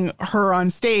 watching her on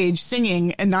stage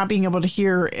singing and not being able to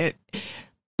hear it.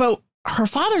 But her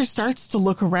father starts to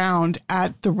look around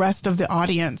at the rest of the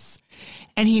audience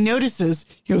and he notices,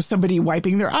 somebody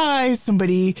wiping their eyes,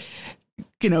 somebody,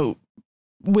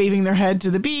 waving their head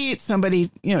to the beat, somebody,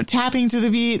 tapping to the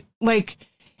beat,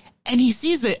 and he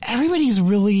sees that everybody's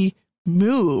really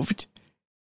moved.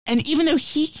 And even though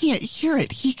he can't hear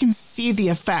it, he can see the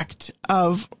effect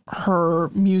of her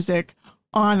music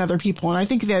on other people. And I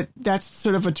think that's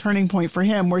sort of a turning point for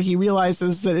him where he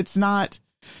realizes that it's not,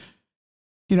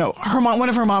 her mom, one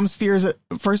of her mom's fears at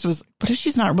first was, what if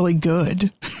she's not really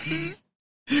good?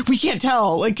 We can't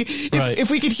tell.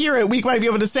 If we could hear it, we might be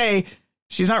able to say,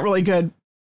 she's not really good.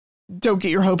 Don't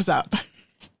get your hopes up.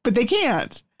 But they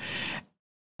can't.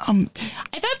 I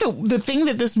thought the thing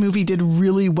that this movie did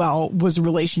really well was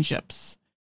relationships.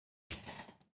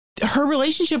 Her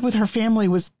relationship with her family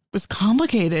was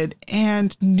complicated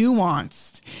and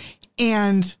nuanced.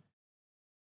 And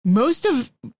most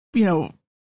of,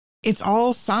 it's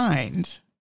all signed.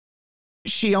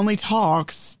 She only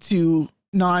talks to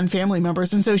non-family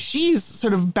members. And so she's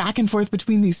sort of back and forth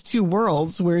between these two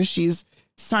worlds where she's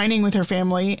signing with her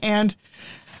family and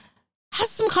has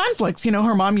some conflicts.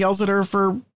 Her mom yells at her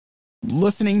for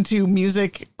listening to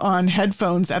music on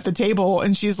headphones at the table.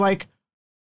 And she's like,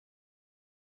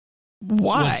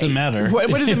 why? What's the matter? What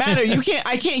does it matter?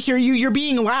 I can't hear you. You're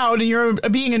being loud and you're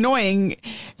being annoying.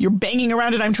 You're banging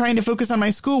around it. I'm trying to focus on my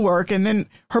schoolwork. And then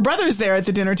her brother's there at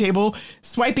the dinner table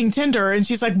swiping Tinder. And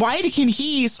she's like, why can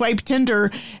he swipe Tinder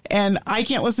and I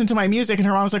can't listen to my music? And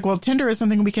her mom's like, well, Tinder is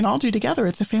something we can all do together.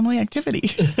 It's a family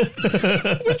activity,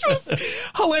 which was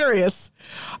hilarious.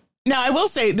 Now, I will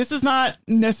say this is not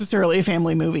necessarily a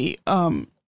family movie.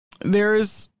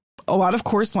 There's a lot of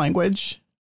coarse language.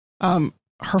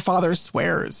 Her father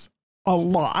swears a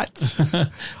lot. So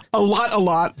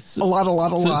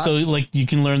you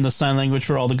can learn the sign language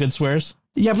for all the good swears?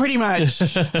 Yeah, pretty much.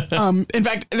 In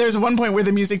fact, there's one point where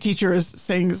the music teacher is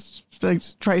saying,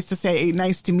 tries to say,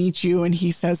 nice to meet you. And he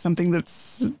says something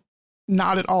that's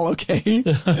not at all okay.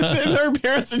 And her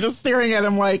parents are just staring at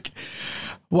him like,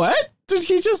 what did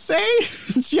he just say?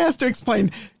 She has to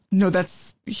explain, no,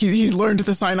 that's, he learned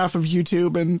the sign off of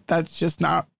YouTube and that's just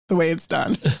not the way it's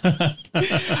done.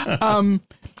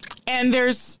 And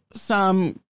there's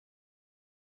some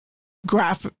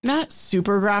not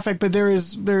super graphic, but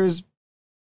there's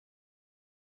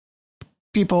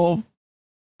people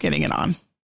getting it on.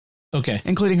 Okay.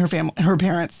 Including her family, her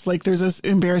parents. There's this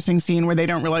embarrassing scene where they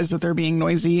don't realize that they're being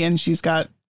noisy and she's got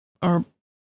her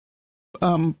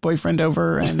boyfriend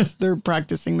over and they're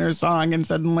practicing their song and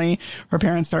suddenly her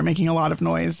parents start making a lot of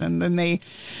noise and then they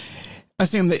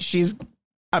assume that she's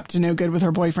up to no good with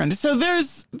her boyfriend. So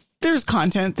there's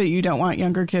content that you don't want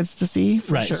younger kids to see.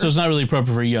 Right. Sure. So it's not really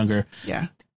appropriate for younger. Yeah.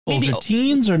 Older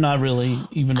teens or not really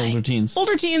even older teens?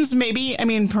 Older teens, maybe. I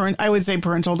mean, I would say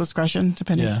parental discretion,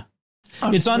 depending. Yeah.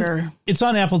 It's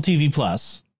on Apple TV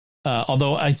Plus.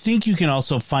 Although I think you can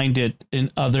also find it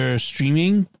in other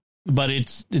streaming, but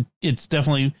it's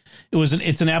definitely,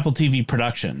 it's an Apple TV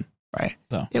production. Right.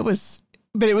 So it was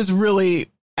really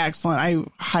excellent. I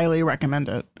highly recommend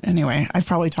it. Anyway, I've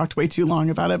probably talked way too long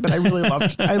about it, but I really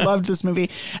loved this movie.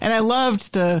 And I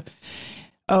loved the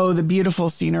Oh, the beautiful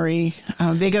scenery.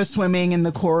 They go swimming in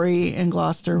the quarry in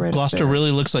Gloucester. Right, Gloucester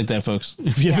really looks like that, folks.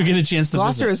 If you ever get a chance to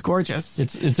Gloucester visit. is gorgeous.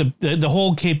 The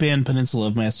whole Cape Ann Peninsula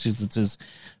of Massachusetts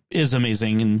is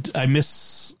amazing, and I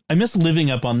miss living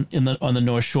up on the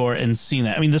North Shore and seeing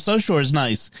that. I mean, the South Shore is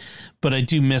nice, but I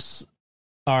do miss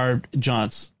our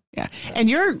jaunts. Yeah, and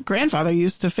your grandfather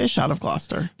used to fish out of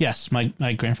Gloucester. Yes, my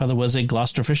grandfather was a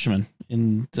Gloucester fisherman,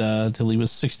 and till he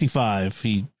was 65,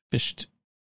 he fished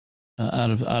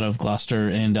out of Gloucester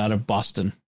and out of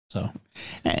Boston. So,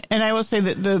 and I will say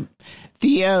that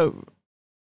the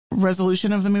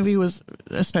resolution of the movie was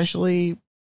especially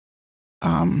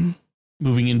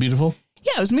moving and beautiful.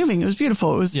 Yeah, it was moving. It was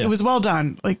beautiful. It was well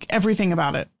done. Like everything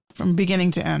about it from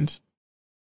beginning to end.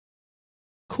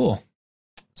 Cool.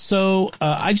 So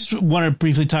I just want to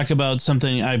briefly talk about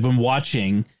something I've been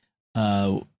watching,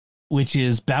 which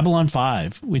is Babylon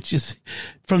 5, which is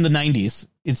from the 90s.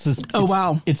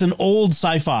 Wow. It's an old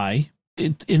sci-fi.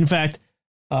 In fact,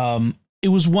 it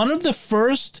was one of the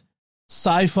first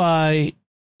sci-fi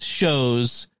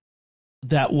shows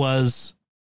that was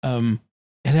it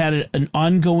had an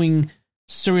ongoing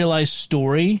serialized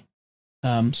story,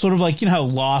 sort of like, you know, how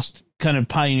Lost kind of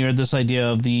pioneered this idea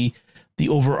of the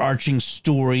overarching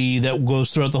story that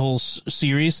goes throughout the whole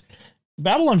series.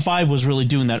 Babylon 5 was really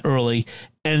doing that early.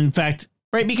 And in fact,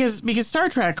 right, because Star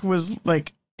Trek was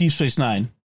like Deep Space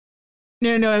Nine.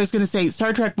 No, I was going to say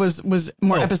Star Trek was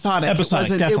more episodic.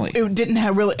 Episodic, definitely. It didn't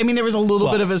have really. I mean, there was a little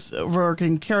bit of a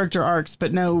working character arcs,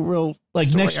 but no real like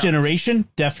Next arcs. Generation,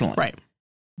 definitely. Right.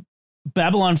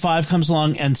 Babylon 5 comes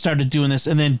along and started doing this,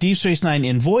 and then Deep Space Nine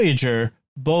and Voyager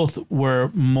both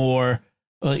were more.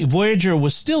 Voyager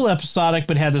was still episodic,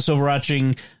 but had this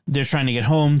overarching "they're trying to get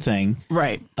home" thing.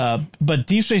 Right. But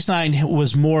Deep Space Nine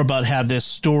was more about had this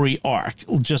story arc,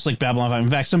 just like Babylon 5. In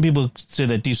fact, some people say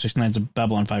that Deep Space Nine is a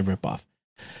Babylon 5 ripoff.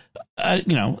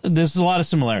 You know, there's a lot of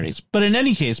similarities. But in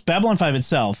any case, Babylon 5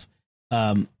 itself,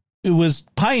 it was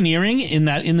pioneering in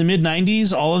that in the mid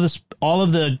 90s, all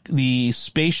of the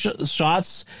space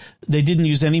shots, they didn't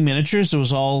use any miniatures. It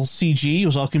was all CG. It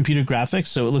was all computer graphics.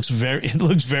 So it looks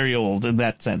very old in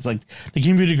that sense. Like the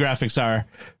computer graphics are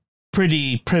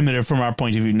pretty primitive from our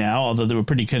point of view now, although they were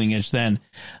pretty cutting edge then.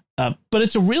 But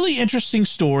it's a really interesting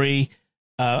story.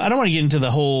 I don't want to get into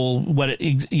the whole,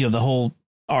 the whole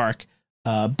arc,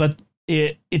 but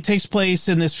it takes place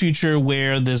in this future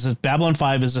where there's a Babylon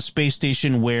 5 is a space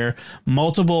station where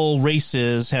multiple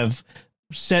races have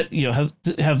set,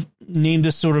 have named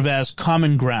this sort of as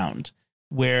common ground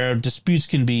where disputes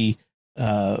can be,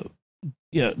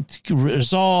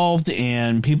 resolved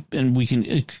and we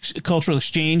can cultural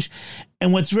exchange.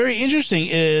 And what's very interesting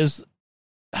is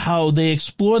how they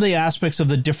explore the aspects of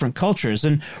the different cultures,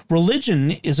 and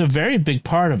religion is a very big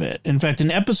part of it. In fact, an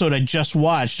episode I just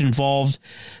watched involved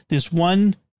this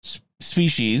one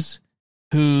species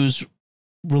whose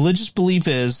religious belief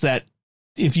is that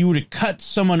if you were to cut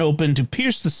someone open to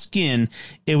pierce the skin,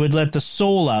 it would let the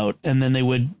soul out, and then they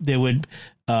would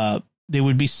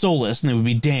be soulless and they would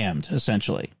be damned,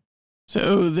 essentially.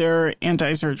 So they're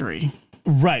anti-surgery.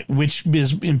 Right, which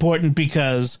is important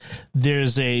because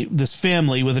there's this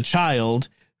family with a child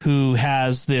who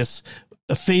has this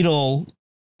fatal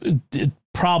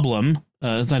problem.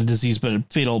 It's not a disease, but a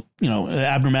fatal,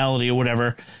 abnormality or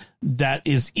whatever that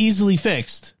is easily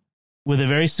fixed with a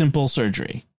very simple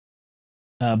surgery.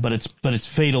 But it's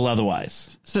fatal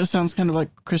otherwise. So it sounds kind of like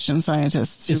Christian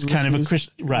Scientists. It's kind of a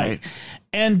Christian, right?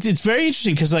 And it's very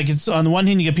interesting because, like, it's on the one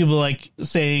hand you get people like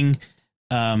saying,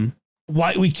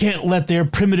 why we can't let their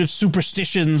primitive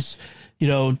superstitions,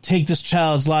 take this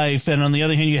child's life, and on the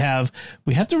other hand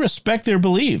we have to respect their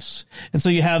beliefs, and so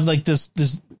you have like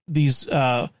these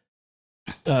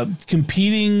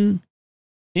competing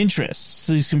interests,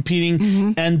 these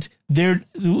competing, and they're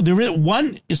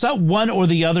one. It's not one or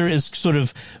the other is sort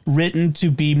of written to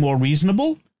be more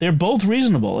reasonable. They're both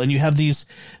reasonable, and you have these,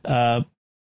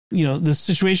 this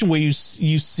situation where you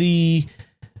see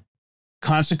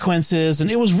consequences,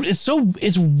 and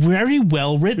it's very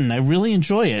well written. I really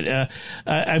enjoy it.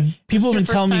 People have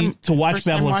been telling me to watch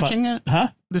Babylon 5. Huh?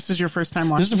 This is your first time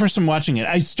watching it? This is the first time watching it.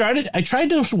 I tried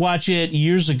to watch it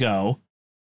years ago,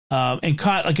 and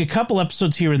caught like a couple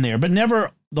episodes here and there, but never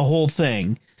the whole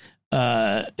thing.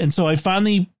 And so I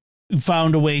finally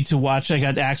found a way to watch. I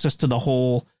got access to the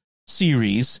whole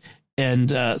series,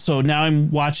 and so now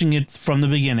I'm watching it from the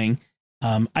beginning.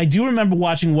 I do remember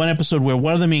watching one episode where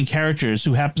one of the main characters,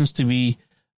 who happens to be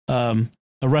a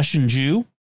Russian Jew,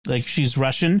 like she's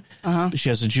Russian, she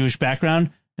has a Jewish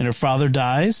background, and her father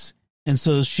dies, And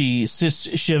so she assists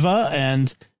Shiva,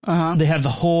 and they have the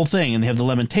whole thing, and they have the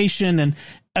lamentation, and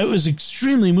it was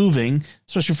extremely moving,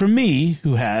 especially for me,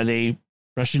 who had a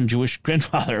Russian Jewish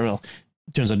grandfather. Well,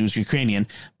 it turns out he was Ukrainian,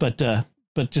 but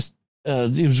just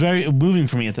it was very moving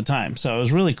for me at the time. So it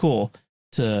was really cool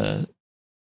to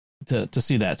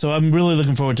see that. So I'm really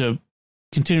looking forward to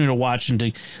continuing to watch,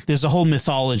 and there's a whole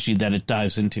mythology that it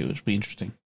dives into. It'll be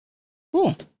interesting.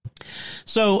 Cool.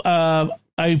 So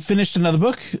I finished another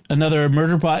book, another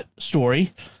Murderbot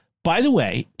story. By the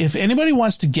way, if anybody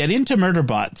wants to get into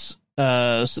Murderbots,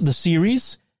 the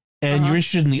series, and you're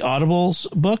interested in the Audibles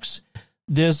books,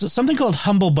 there's something called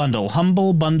Humble Bundle,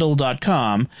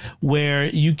 humblebundle.com, where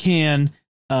you can,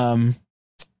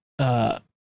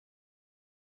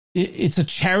 it's a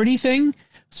charity thing.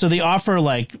 So they offer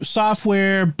like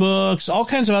software, books, all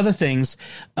kinds of other things.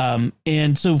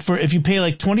 And so if you pay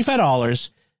like $25,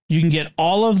 you can get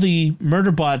all of the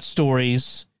Murderbot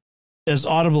stories as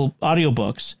Audible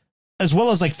audiobooks, as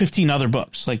well as like 15 other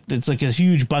books. Like it's like a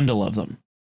huge bundle of them.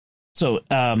 So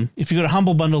if you go to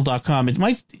humblebundle.com, it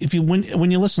might,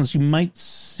 when you listen to this, you might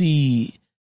see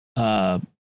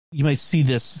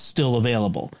this still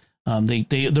available.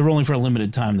 They're only for a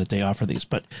limited time that they offer these,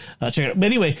 but check it out. But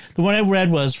anyway, the one I read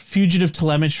was Fugitive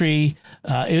Telemetry.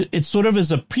 It sort of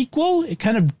is a prequel. It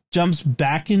kind of jumps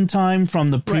back in time from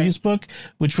the previous book,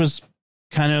 which was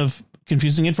kind of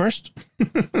confusing at first.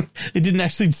 It didn't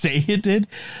actually say it did,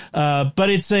 but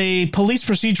it's a police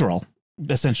procedural,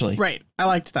 essentially. Right. I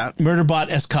liked that. Murderbot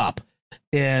as cop.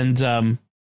 And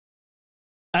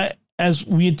as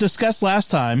we had discussed last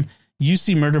time, you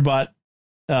see Murderbot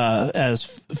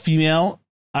as female.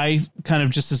 I kind of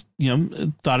just,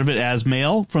 thought of it as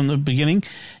male from the beginning.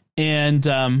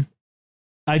 And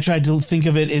I tried to think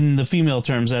of it in the female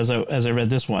terms as I read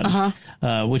this one,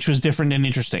 which was different and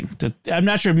interesting. I'm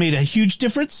not sure it made a huge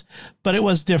difference, but it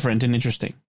was different and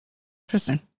interesting.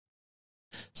 Interesting.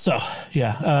 So,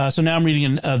 yeah. So now I'm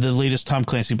reading the latest Tom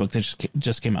Clancy book that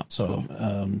just came out. So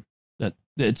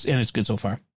it's good so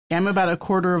far. Yeah, I'm about a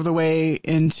quarter of the way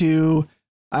into.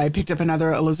 I picked up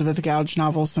another Elizabeth Gouge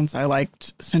novel since I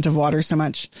liked Scent of Water so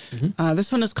much.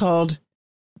 This one is called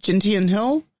Gentian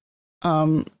Hill.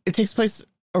 It takes place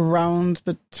around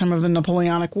the time of the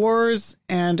Napoleonic Wars,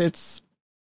 and it's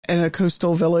in a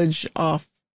coastal village off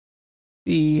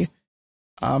the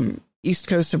east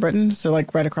coast of Britain, so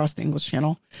like right across the English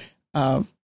Channel.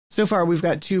 So far, we've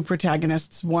got two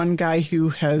protagonists. One guy who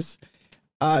has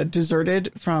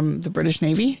deserted from the British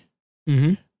Navy.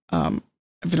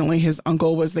 Evidently, his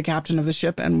uncle was the captain of the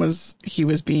ship, and he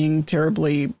was being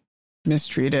terribly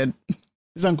mistreated.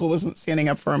 His uncle wasn't standing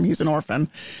up for him. He's an orphan.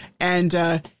 And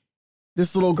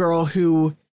this little girl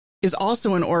who is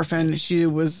also an orphan, she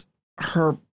was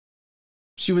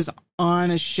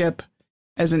on a ship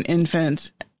as an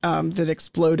infant that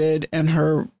exploded, and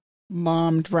her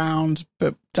mom drowned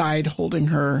but died holding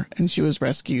her, and she was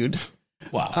rescued.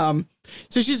 Wow.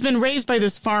 So she's been raised by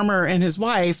this farmer and his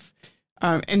wife,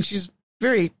 and she's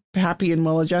very happy and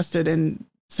well adjusted. And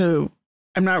so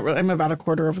I'm about a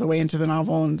quarter of the way into the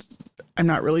novel, and I'm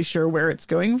not really sure where it's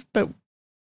going, but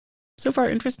so far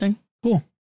interesting. Cool.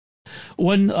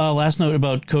 One last note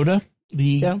about Coda.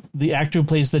 The actor who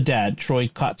plays the dad, Troy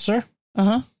Kotsur,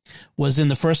 was in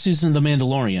the first season of The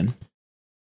Mandalorian.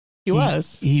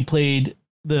 He played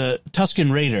the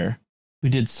Tusken Raider who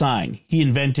did sign. He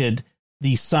invented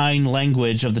the sign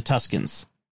language of the Tuskens.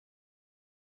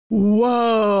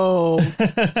 Whoa.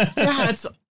 That's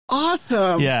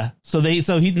awesome. Yeah. So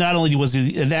he not only was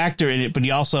an actor in it, but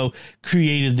he also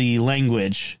created the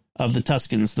language of the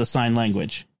Tuskens, the sign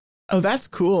language. Oh, that's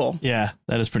cool. Yeah,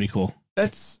 that is pretty cool.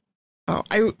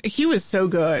 He was so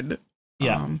good.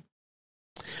 Yeah.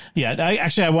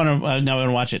 I want to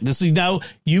now watch it. Now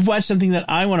you've watched something that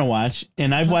I want to watch,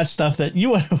 and I've watched stuff that you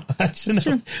want to watch.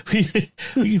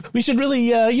 We should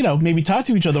really, maybe talk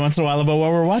to each other once in a while about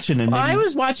what we're watching. And I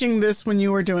was watching this when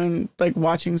you were doing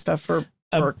watching stuff for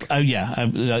work.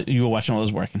 You were watching while I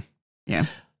was working. Yeah.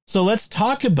 So let's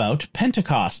talk about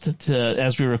Pentecost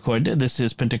as we record. This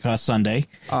is Pentecost Sunday.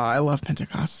 Oh, I love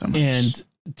Pentecost so much. And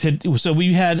so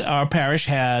our parish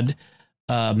had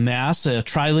mass, a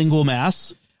trilingual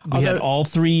mass. We had all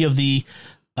three of the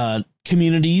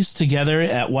communities together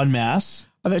at one mass.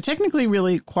 Although technically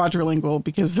really quadrilingual,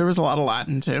 because there was a lot of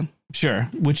Latin too. Sure,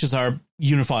 which is our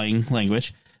unifying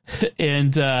language.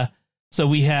 And so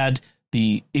we had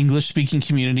the English-speaking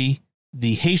community,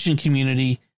 the Haitian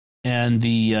community, and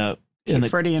the Cape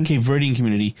Verdean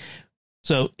community.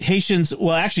 So Haitians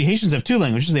have two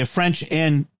languages. They have French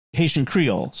and Haitian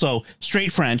Creole. So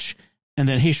straight French, and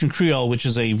then Haitian Creole, which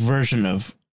is a version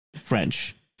of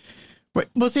French. Right.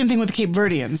 Well, same thing with the Cape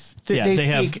Verdeans. They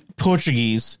have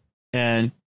Portuguese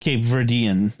and Cape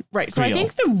Verdean. Right. So Creole. I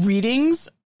think the readings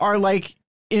are like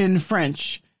in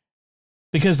French.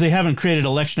 Because they haven't created a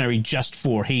lectionary just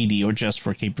for Haiti or just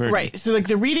for Cape Verde. Right. So like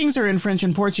the readings are in French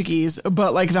and Portuguese,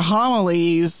 but like the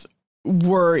homilies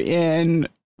were in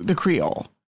the Creole,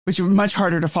 which are much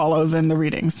harder to follow than the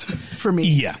readings for me.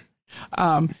 Yeah.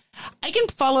 I can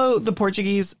follow the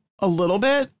Portuguese a little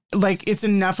bit. Like it's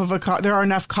enough of there are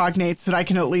enough cognates that I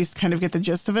can at least kind of get the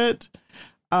gist of it.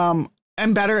 I'm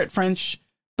better at French,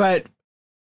 but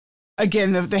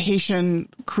again, the Haitian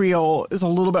Creole is a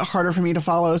little bit harder for me to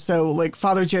follow. So like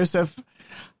Father Joseph,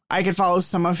 I could follow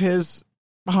some of his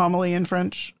homily in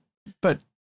French, but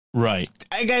right.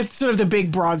 I got sort of the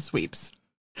big broad sweeps.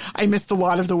 I missed a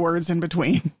lot of the words in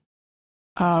between.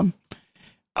 Oh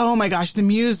my gosh, the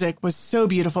music was so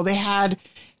beautiful. They had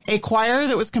a choir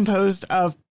that was composed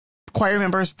of choir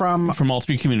members from all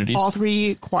three communities, all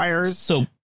three choirs. So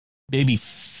maybe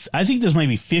I think there's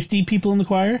maybe 50 people in the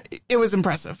choir. It was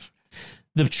impressive.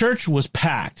 The church was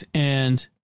packed, and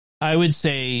I would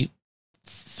say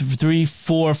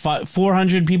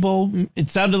 400 people. It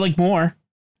sounded like more.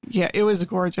 Yeah, it was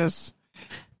gorgeous.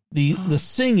 The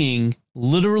singing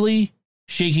literally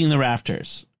shaking the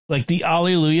rafters. Like the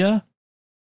Alleluia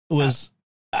was.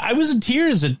 I was in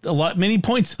tears at many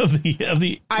points of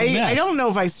the. I don't know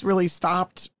if I really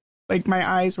stopped. Like my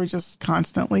eyes were just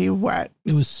constantly wet.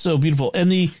 It was so beautiful,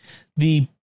 and the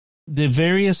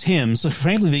various hymns.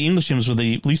 Frankly, the English hymns were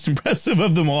the least impressive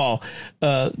of them all.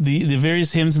 The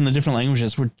various hymns in the different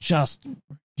languages were just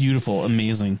beautiful,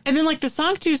 amazing. And then like the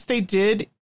Sanctus they did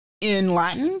in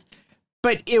Latin,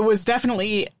 but it was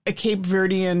definitely a Cape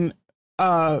Verdean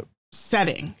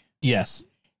setting. Yes,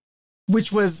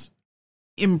 which was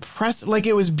impressive. Like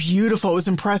it was beautiful. It was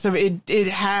impressive. It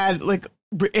had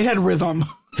rhythm.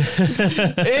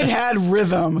 It had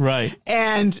rhythm. Right.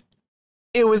 And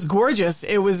it was gorgeous.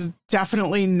 It was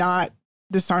definitely not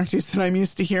the Sanctus that I'm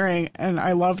used to hearing, and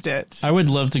I loved it. I would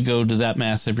love to go to that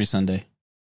mass every Sunday.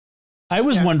 I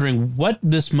was wondering what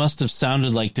this must have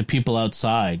sounded like to people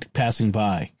outside passing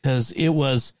by, because it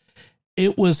was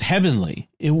heavenly.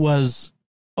 It was,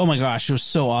 oh my gosh, it was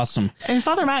so awesome. And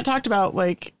Father Matt talked about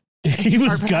like he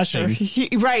was gushing.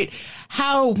 Right.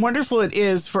 How wonderful it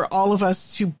is for all of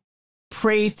us to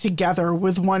pray together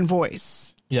with one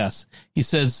voice. Yes. He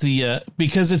says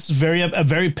because it's a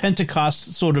very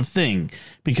Pentecost sort of thing,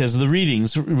 because the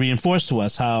readings reinforce to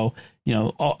us how,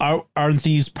 aren't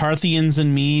these Parthians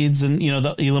and Medes and,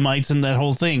 the Elamites and that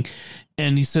whole thing.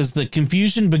 And he says the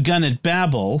confusion begun at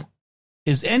Babel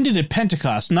is ended at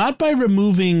Pentecost, not by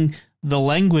removing the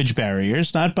language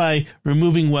barriers, not by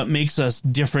removing what makes us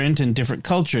different in different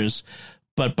cultures,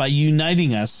 but by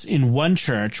uniting us in one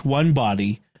church, one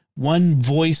body, one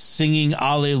voice singing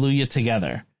Alleluia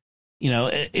together.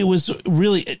 It was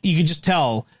really, you could just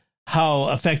tell how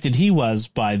affected he was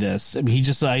by this. I mean,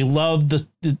 I love the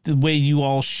way you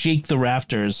all shake the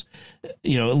rafters.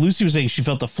 Lucy was saying she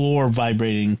felt the floor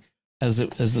vibrating as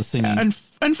the singing.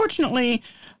 Unfortunately,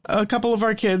 a couple of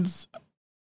our kids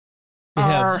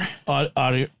have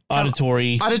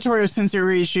auditory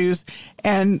sensory issues,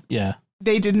 and yeah.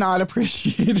 They did not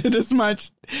appreciate it as much.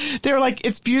 They were like,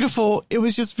 it's beautiful. It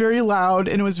was just very loud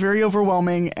and it was very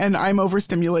overwhelming, and I'm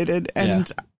overstimulated.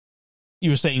 And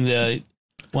you were saying that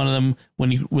one of them,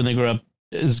 when they grow up,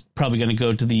 is probably going to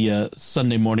go to the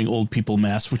Sunday morning old people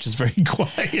mass, which is very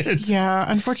quiet. Yeah,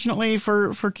 unfortunately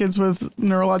for kids with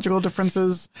neurological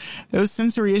differences, those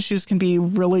sensory issues can be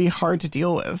really hard to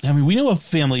deal with. I mean, we know a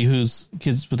family whose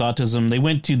kids with autism, they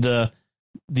went to the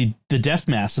deaf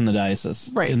mass in the diocese,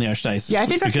 right? In the archdiocese. Yeah, I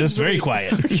think because it's very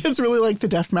quiet. Our kids really like the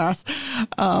deaf mass,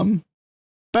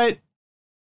 but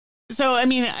so I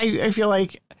mean, I feel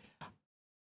like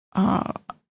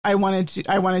I want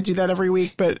to do that every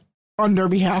week, but on their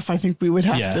behalf, I think we would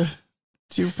have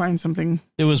to find something.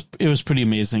 It was pretty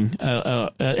amazing,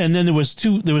 and then there was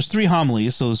three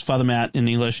homilies. So it was Father Matt in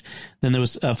English, then there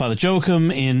was Father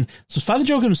Joachim so Father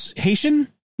Joachim's Haitian?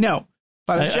 No.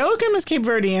 Father Joachim is Cape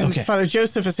Verdean. Okay. Father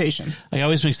Joseph is Haitian. I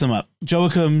always mix them up.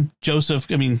 Joachim, Joseph.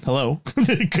 I mean, hello.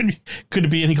 Could it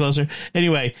be any closer?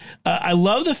 Anyway, I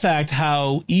love the fact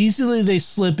how easily they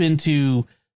slip into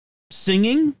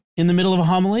singing in the middle of a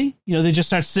homily. They just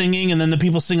start singing, and then the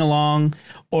people sing along,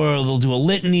 or they'll do a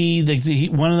litany.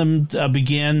 One of them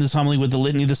began this homily with the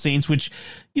Litany of the Saints, which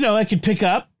I could pick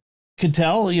up, could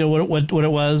tell what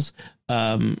it was.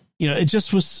 It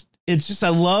just was. It's just I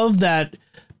love that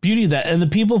beauty of that, and the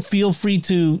people feel free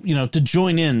to to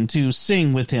join in, to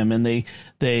sing with him, and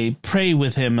they pray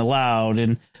with him aloud,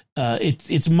 and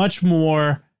it's much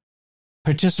more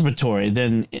participatory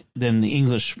than the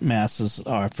English masses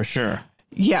are, for sure.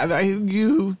 Yeah,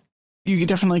 you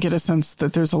definitely get a sense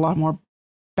that there's a lot more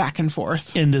back and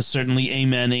forth. And there's certainly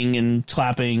amening and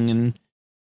clapping, and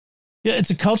yeah, it's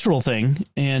a cultural thing,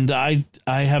 and I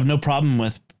have no problem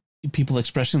with people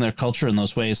expressing their culture in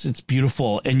those ways. It's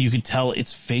beautiful, and you could tell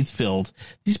it's faith-filled.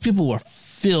 These people were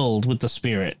filled with the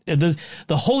Spirit. The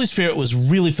Holy Spirit was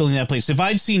really filling that place. If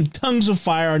I'd seen tongues of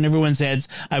fire on everyone's heads,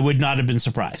 I would not have been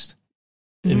surprised.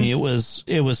 I mean,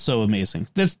 it was so amazing.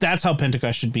 That's how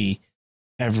Pentecost should be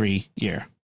every year,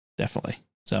 definitely.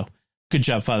 So, good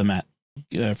job, Father Matt,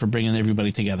 for bringing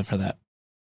everybody together for that.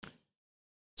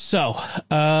 So,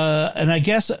 and I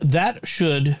guess that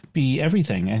should be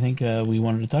everything I think we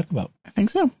wanted to talk about. I think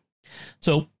so.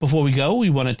 So before we go, we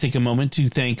want to take a moment to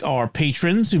thank our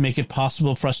patrons who make it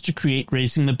possible for us to create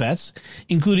Raising the Bets,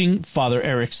 including Father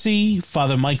Eric C.,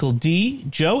 Father Michael D.,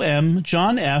 Joe M.,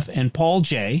 John F., and Paul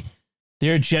J.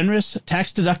 Their generous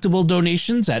tax-deductible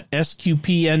donations at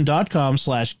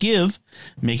sqpn.com/give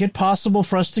make it possible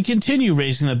for us to continue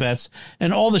Raising the Bets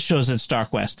and all the shows at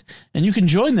StarQuest. And you can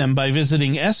join them by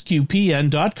visiting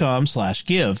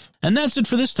sqpn.com/give. And that's it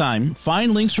for this time.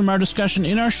 Find links from our discussion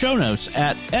in our show notes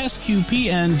at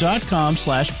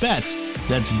sqpn.com/bets.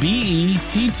 That's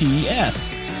BETTS.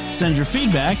 Send your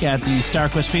feedback at the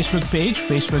StarQuest Facebook page,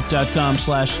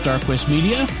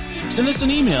 facebook.com/StarQuestMedia. Send us an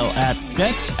email at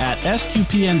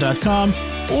bets@sqpn.com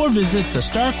or visit the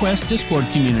StarQuest Discord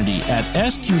community at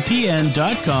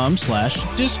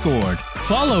sqpn.com/discord.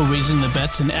 Follow Raising the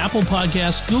Bets in Apple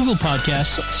Podcasts, Google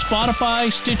Podcasts,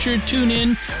 Spotify, Stitcher,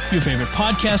 TuneIn, your favorite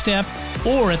podcast app,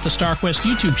 or at the StarQuest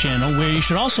YouTube channel, where you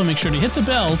should also make sure to hit the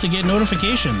bell to get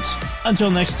notifications. Until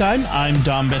next time, I'm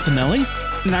Dom Bettinelli.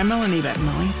 And I'm Melanie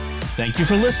Bettinelli. Thank you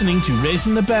for listening to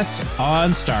Raising the Bets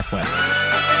on StarQuest.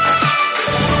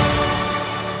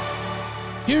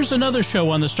 Here's another show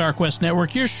on the StarQuest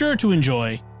Network you're sure to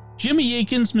enjoy, Jimmy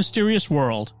Akin's Mysterious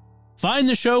World. Find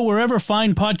the show wherever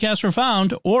fine podcasts are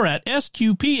found or at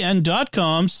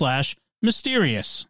sqpn.com/mysterious.